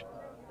challenge.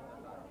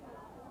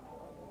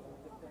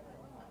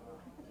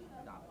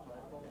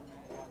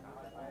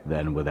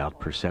 Then, without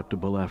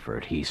perceptible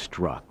effort, he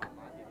struck.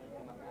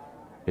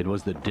 It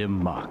was the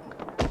Dim Mak,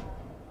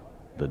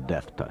 the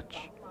death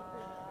touch.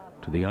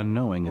 To the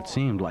unknowing, it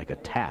seemed like a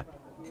tap.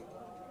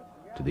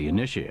 To the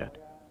initiate,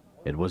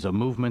 it was a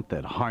movement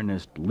that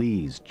harnessed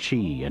Li's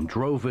chi and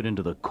drove it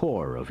into the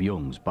core of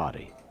Jung's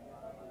body.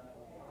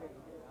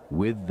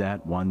 With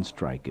that one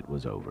strike, it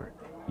was over.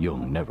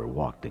 Jung never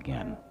walked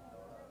again.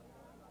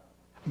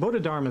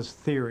 Bodhidharma's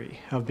theory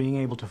of being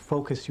able to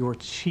focus your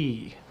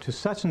chi to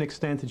such an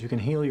extent that you can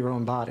heal your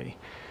own body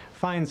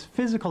finds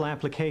physical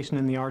application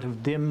in the art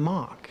of Dim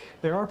Mak.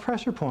 There are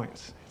pressure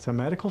points, it's a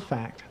medical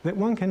fact, that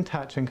one can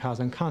touch and cause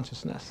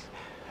unconsciousness.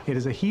 It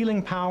is a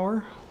healing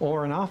power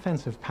or an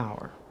offensive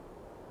power.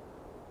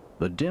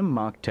 The Dim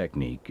Mak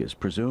technique is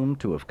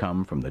presumed to have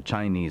come from the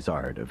Chinese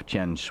art of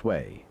Chen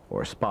Shui,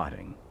 or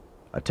spotting,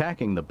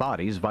 attacking the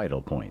body's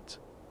vital points.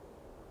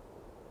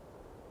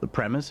 The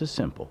premise is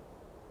simple.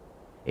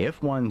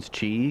 If one's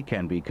chi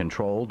can be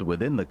controlled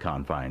within the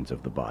confines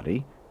of the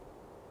body,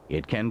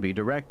 it can be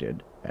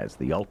directed, as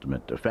the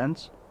ultimate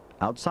defense,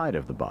 outside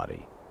of the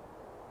body,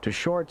 to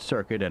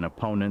short-circuit an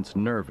opponent's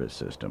nervous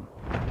system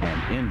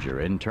and injure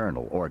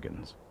internal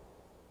organs.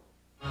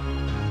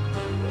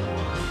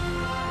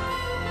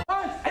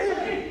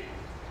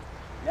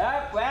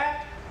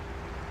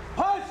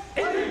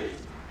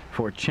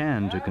 For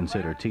Chan to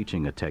consider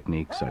teaching a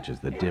technique such as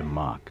the Dim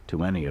Mak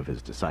to any of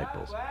his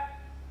disciples,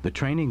 the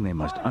training they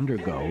must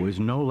undergo is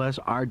no less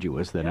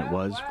arduous than it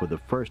was for the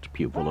first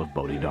pupil of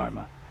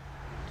Bodhidharma.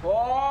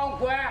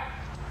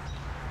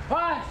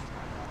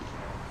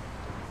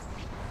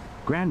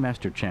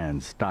 Grandmaster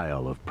Chan's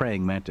style of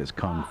praying mantis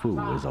kung fu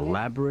is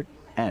elaborate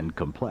and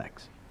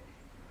complex.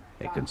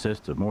 It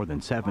consists of more than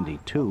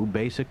 72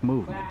 basic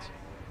movements,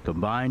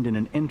 combined in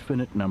an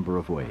infinite number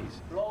of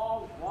ways.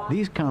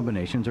 These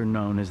combinations are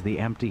known as the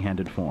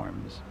empty-handed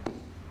forms.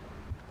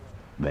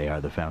 They are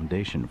the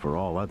foundation for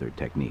all other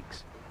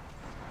techniques.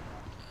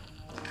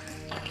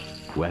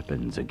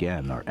 Weapons,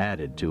 again, are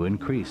added to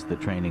increase the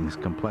training's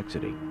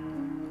complexity.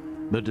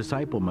 The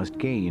disciple must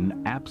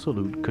gain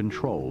absolute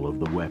control of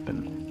the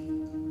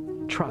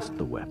weapon, trust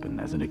the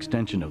weapon as an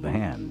extension of the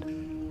hand,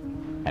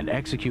 and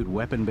execute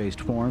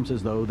weapon-based forms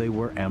as though they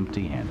were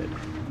empty-handed.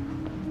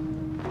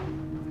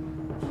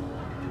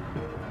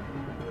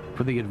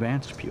 For the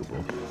advanced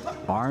pupil,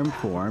 armed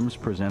forms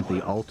present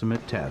the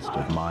ultimate test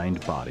of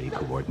mind-body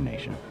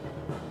coordination.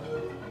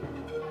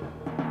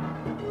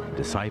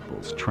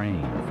 Disciples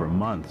train for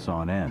months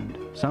on end,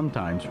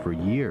 sometimes for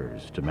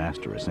years, to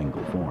master a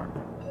single form.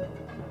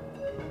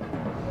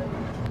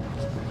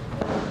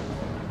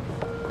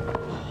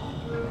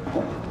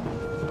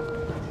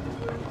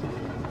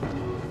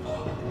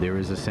 There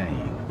is a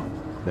saying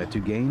that to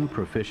gain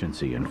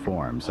proficiency in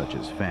forms such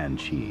as Fan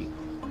Chi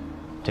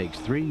takes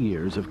 3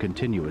 years of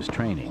continuous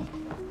training.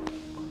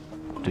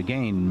 To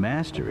gain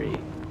mastery,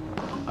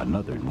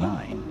 another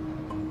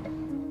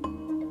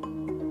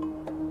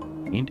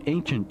 9. In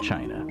ancient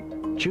China,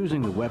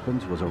 choosing the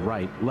weapons was a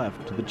right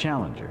left to the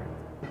challenger.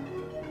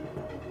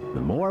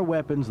 The more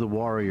weapons the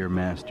warrior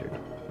mastered,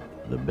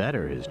 the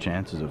better his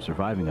chances of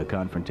surviving a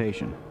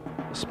confrontation,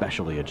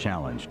 especially a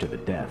challenge to the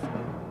death.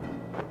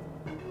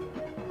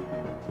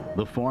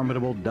 The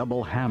formidable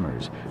double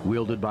hammers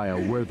wielded by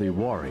a worthy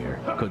warrior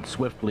could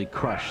swiftly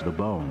crush the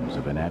bones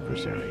of an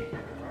adversary.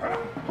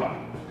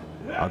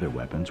 Other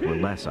weapons were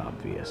less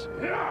obvious.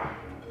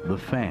 The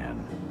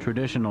fan,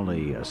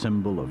 traditionally a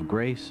symbol of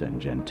grace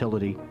and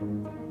gentility,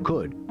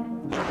 could,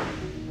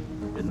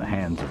 in the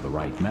hands of the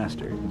right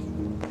master,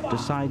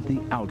 decide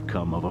the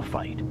outcome of a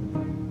fight.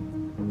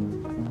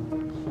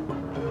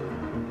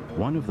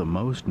 One of the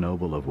most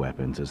noble of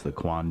weapons is the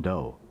Quan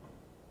Do.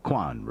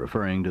 Quan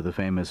referring to the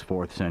famous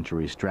 4th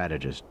century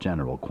strategist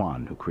General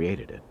Quan who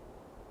created it.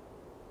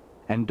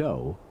 And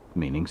Do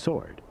meaning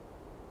sword.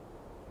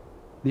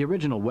 The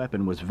original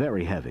weapon was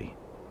very heavy,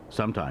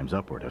 sometimes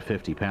upward of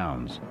 50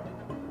 pounds,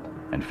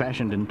 and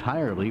fashioned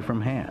entirely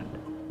from hand.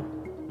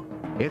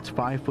 Its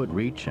 5-foot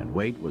reach and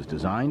weight was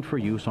designed for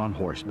use on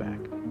horseback,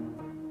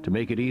 to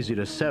make it easy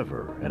to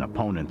sever an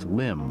opponent's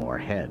limb or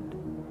head.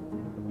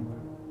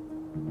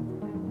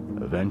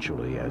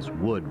 Eventually, as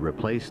wood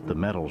replaced the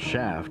metal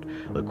shaft,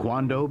 the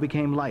Quan Do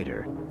became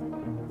lighter,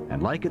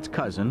 and like its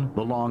cousin,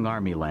 the long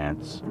army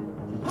lance,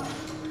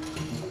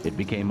 it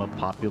became a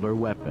popular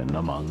weapon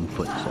among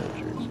foot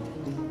soldiers.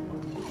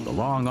 The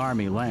long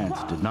army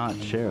lance did not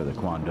share the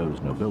Quan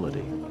Do's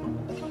nobility.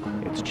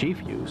 Its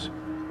chief use,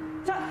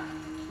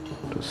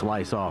 to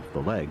slice off the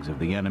legs of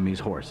the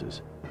enemy's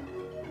horses.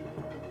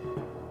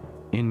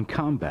 In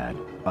combat,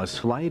 a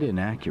slight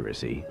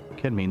inaccuracy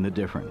can mean the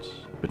difference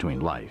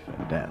between life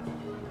and death.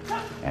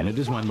 And it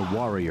is when the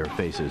warrior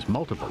faces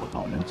multiple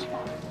opponents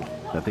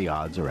that the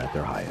odds are at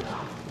their highest.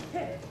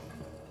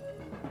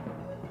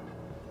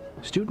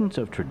 Students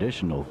of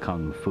traditional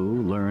Kung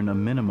Fu learn a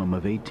minimum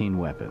of 18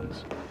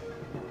 weapons.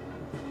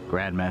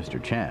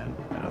 Grandmaster Chan,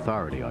 an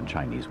authority on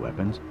Chinese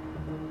weapons,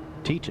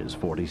 teaches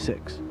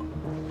 46.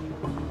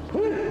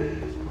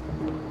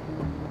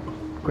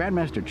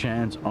 Grandmaster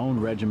Chan's own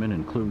regimen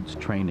includes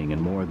training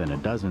in more than a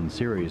dozen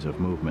series of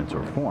movements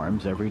or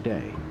forms every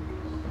day.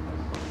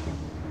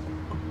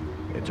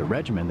 It's a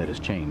regimen that has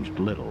changed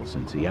little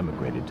since he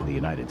emigrated to the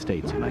United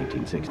States in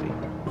 1960.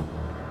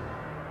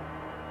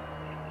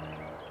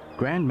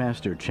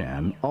 Grandmaster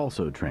Chan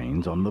also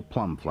trains on the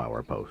plum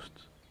flower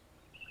posts.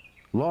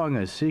 Long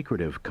a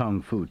secretive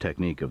Kung Fu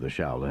technique of the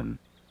Shaolin,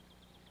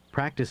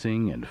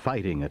 practicing and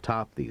fighting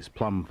atop these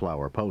plum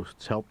flower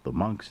posts helped the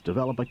monks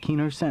develop a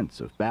keener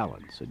sense of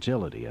balance,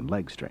 agility, and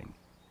leg strength.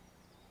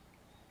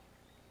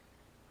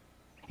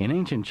 In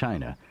ancient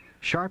China,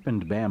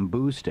 sharpened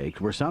bamboo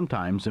stakes were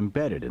sometimes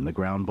embedded in the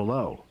ground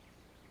below.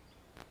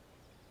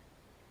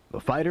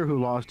 The fighter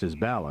who lost his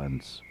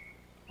balance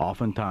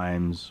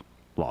oftentimes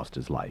lost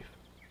his life.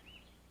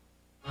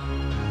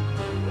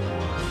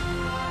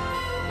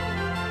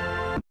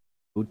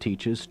 Who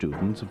teaches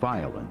students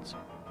violence.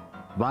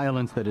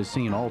 Violence that is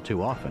seen all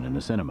too often in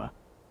the cinema.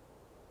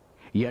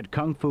 Yet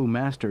Kung Fu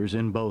masters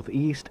in both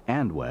East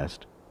and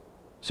West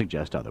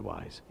suggest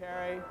otherwise.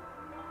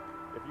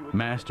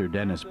 Master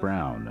Dennis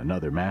Brown,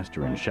 another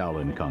master in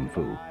Shaolin Kung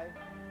Fu,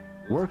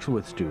 works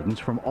with students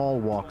from all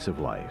walks of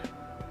life,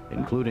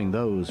 including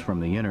those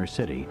from the inner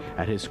city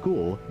at his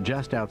school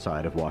just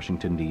outside of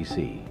Washington,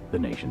 D.C., the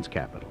nation's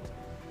capital.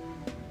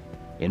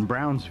 In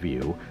Brown's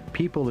view,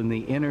 people in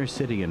the inner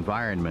city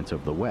environments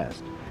of the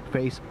West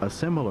face a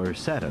similar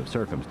set of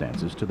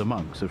circumstances to the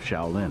monks of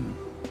Shaolin.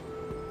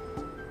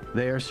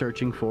 They are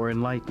searching for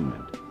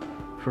enlightenment,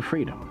 for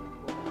freedom,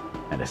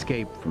 and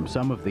escape from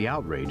some of the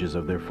outrages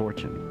of their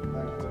fortune.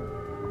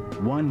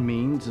 One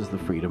means is the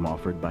freedom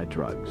offered by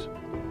drugs.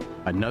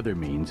 Another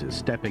means is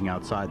stepping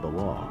outside the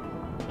law,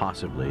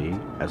 possibly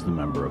as the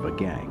member of a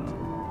gang.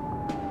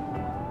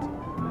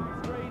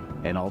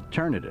 An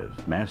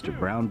alternative, Master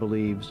Brown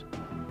believes,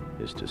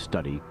 is to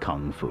study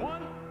Kung Fu.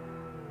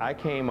 I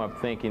came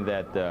up thinking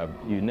that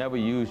you never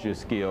use your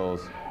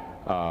skills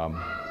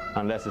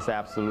unless it's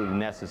absolutely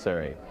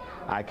necessary.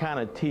 I kind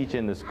of teach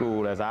in the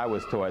school, as I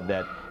was taught,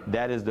 that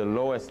that is the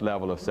lowest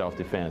level of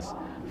self-defense.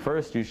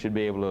 First, you should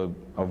be able to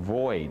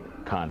avoid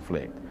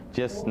conflict,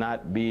 just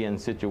not be in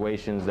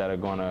situations that are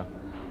going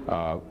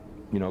to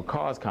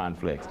cause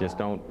conflicts. Just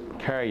don't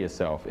carry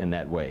yourself in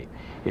that way.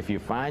 If you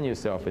find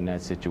yourself in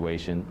that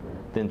situation,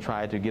 then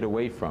try to get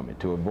away from it,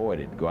 to avoid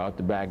it. Go out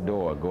the back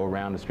door, go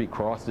around the street,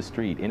 cross the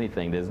street,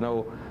 anything. There's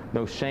no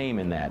shame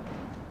in that.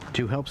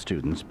 To help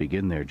students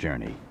begin their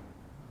journey,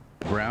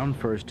 Brown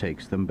first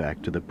takes them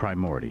back to the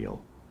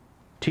primordial,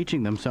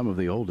 teaching them some of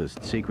the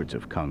oldest secrets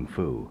of Kung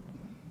Fu,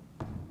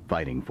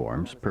 fighting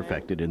forms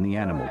perfected in the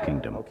animal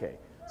kingdom. Okay,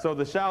 so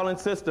the Shaolin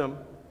system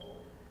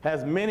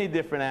has many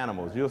different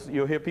animals.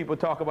 You'll hear people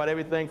talk about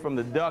everything from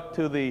the duck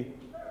to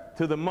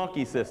the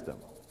monkey system.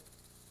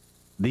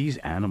 These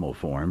animal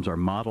forms are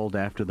modeled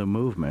after the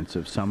movements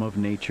of some of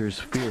nature's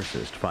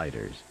fiercest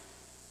fighters.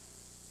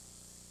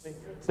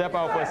 Step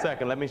out for a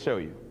second, let me show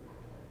you.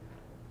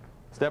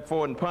 Step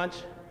forward and punch.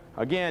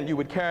 Again, you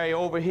would carry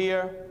over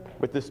here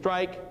with the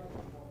strike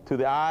to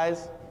the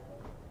eyes,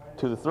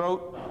 to the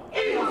throat.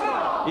 Eagle's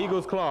claw!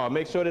 Eagle's claw.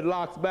 Make sure that it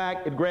locks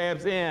back, it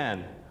grabs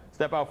in.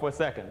 Step out for a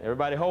second.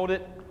 Everybody hold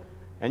it,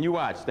 and you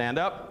watch. Stand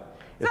up.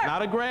 It's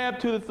not a grab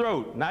to the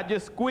throat, not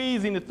just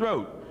squeezing the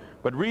throat,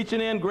 but reaching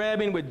in,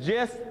 grabbing with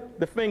just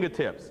the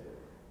fingertips,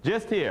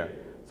 just here,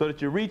 so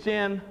that you reach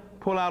in,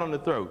 pull out on the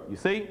throat. You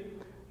see?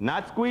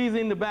 Not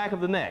squeezing the back of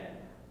the neck,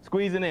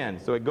 squeezing in.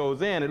 So it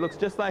goes in. It looks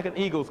just like an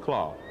eagle's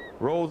claw.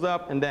 Rolls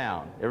up and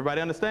down.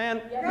 Everybody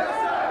understand? Yes,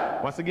 sir.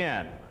 Once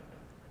again.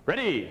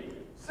 Ready?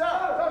 Sir.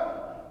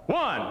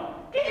 1.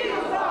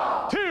 Eagle's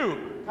claw.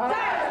 2.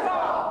 Tiger's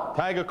claw.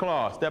 Tiger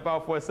claw. Step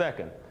out for a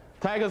second.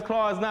 Tiger's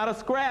claw is not a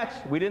scratch.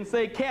 We didn't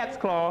say cat's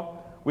claw.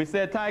 We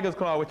said tiger's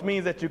claw, which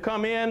means that you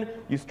come in,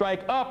 you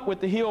strike up with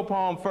the heel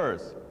palm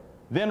first,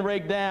 then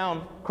rake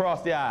down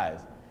across the eyes.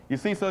 You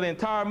see, so the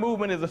entire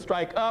movement is a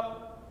strike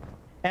up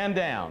and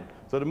down.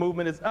 So the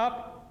movement is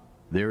up.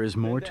 There is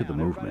more to the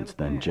movements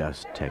than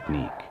just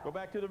technique. Go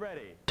back to the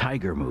ready.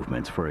 Tiger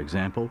movements, for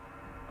example,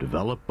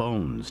 develop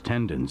bones,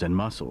 tendons, and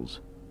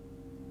muscles.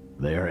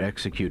 They are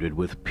executed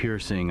with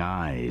piercing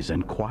eyes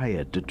and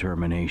quiet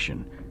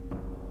determination.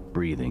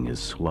 Breathing is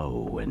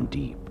slow and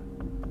deep.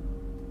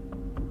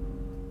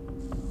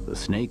 The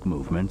snake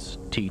movements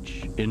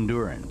teach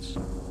endurance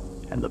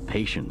and the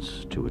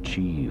patience to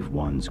achieve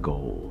one's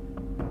goal.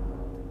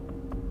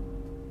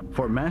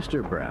 For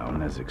Master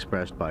Brown, as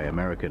expressed by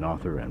American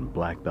author and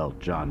black belt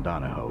John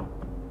Donahoe,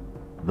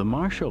 the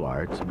martial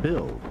arts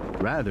build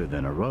rather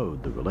than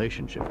erode the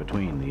relationship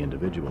between the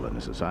individual and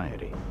the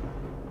society.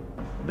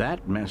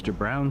 That, Master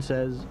Brown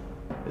says,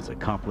 is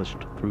accomplished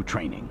through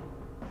training.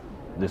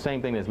 The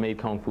same thing that's made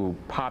Kung Fu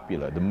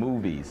popular, the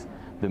movies,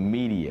 the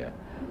media,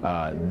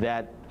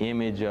 that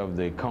image of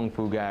the Kung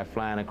Fu guy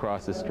flying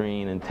across the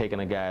screen and taking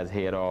a guy's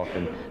head off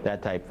and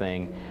that type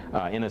thing.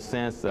 In a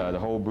sense, the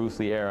whole Bruce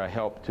Lee era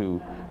helped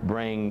to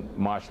bring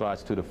martial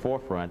arts to the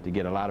forefront, to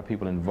get a lot of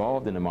people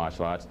involved in the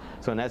martial arts.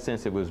 So in that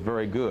sense, it was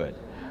very good.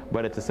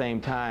 But at the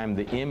same time,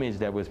 the image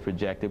that was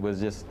projected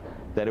was just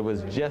that it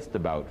was just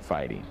about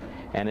fighting.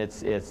 And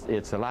it's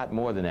a lot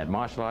more than that.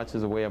 Martial arts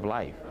is a way of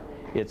life.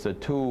 It's a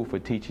tool for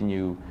teaching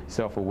you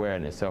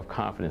self-awareness,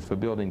 self-confidence, for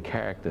building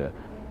character.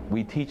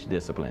 We teach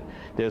discipline.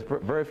 There's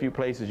very few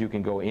places you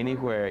can go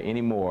anywhere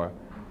anymore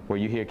where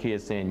you hear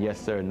kids saying,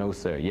 yes, sir, no,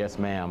 sir, yes,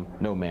 ma'am,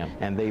 no, ma'am.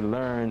 And they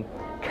learn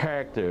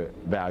character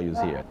values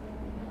here.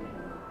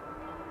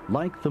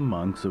 Like the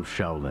monks of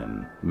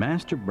Shaolin,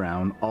 Master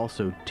Brown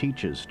also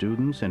teaches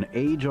students an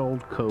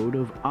age-old code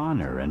of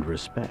honor and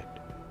respect.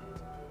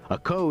 A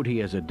code he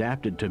has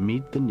adapted to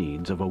meet the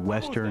needs of a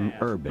Western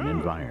urban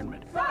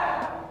environment.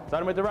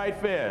 Start him with the right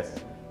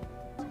fist.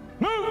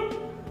 Move!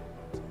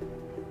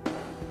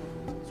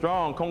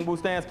 Strong Kung Fu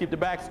stance, keep the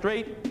back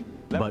straight.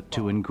 But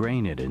to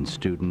ingrain it in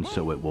students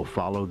so it will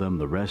follow them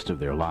the rest of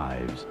their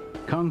lives,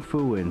 Kung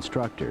Fu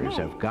instructors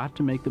have got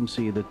to make them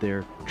see that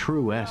their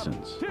true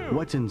essence,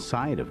 what's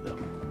inside of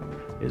them,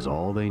 is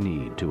all they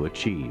need to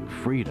achieve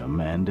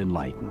freedom and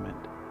enlightenment.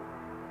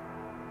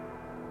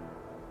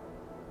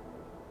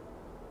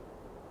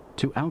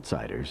 To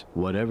outsiders,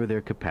 whatever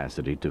their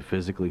capacity to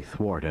physically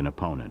thwart an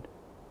opponent,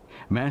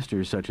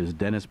 masters such as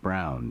Dennis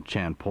Brown,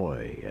 Chan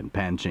Poi, and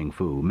Pan Ching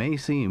Fu may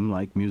seem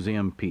like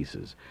museum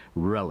pieces,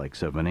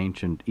 relics of an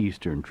ancient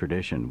Eastern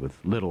tradition with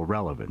little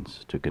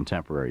relevance to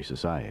contemporary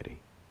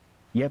society.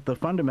 Yet the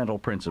fundamental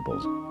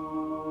principles,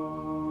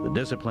 the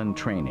disciplined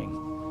training,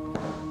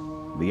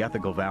 the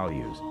ethical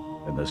values,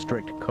 and the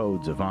strict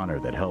codes of honor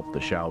that help the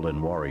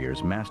Shaolin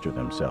warriors master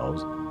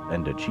themselves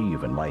and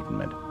achieve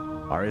enlightenment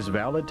are as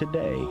valid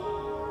today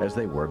as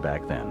they were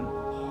back then.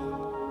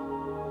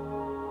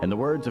 In the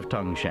words of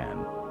Tung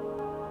Shan,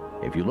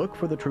 if you look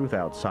for the truth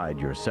outside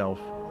yourself,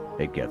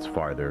 it gets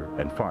farther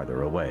and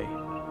farther away.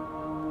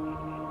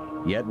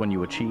 Yet when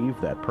you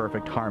achieve that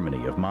perfect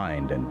harmony of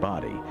mind and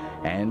body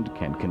and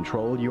can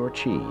control your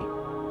chi,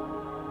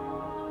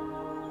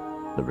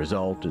 the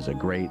result is a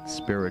great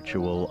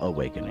spiritual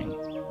awakening,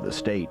 the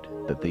state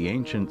that the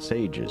ancient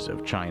sages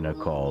of China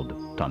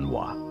called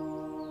Tanhua.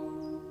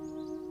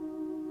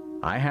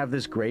 I have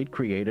this great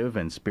creative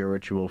and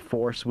spiritual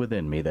force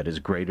within me that is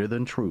greater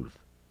than truth,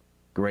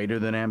 greater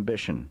than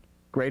ambition,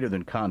 greater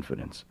than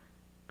confidence,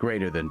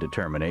 greater than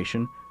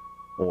determination,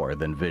 or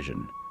than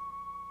vision.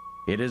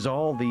 It is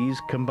all these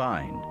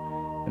combined,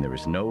 and there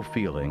is no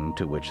feeling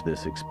to which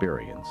this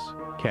experience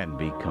can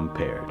be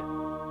compared.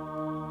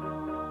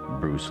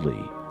 Bruce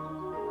Lee.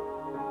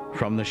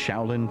 From the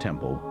Shaolin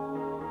Temple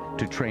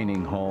to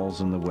training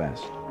halls in the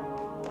West,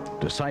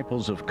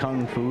 disciples of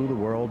Kung Fu the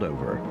world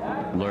over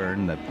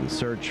learn that the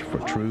search for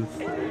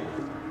truth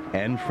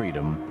and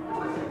freedom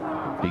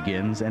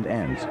begins and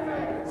ends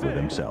with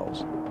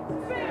themselves.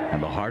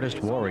 And the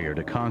hardest warrior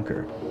to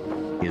conquer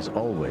is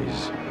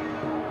always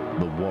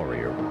the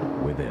warrior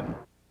within.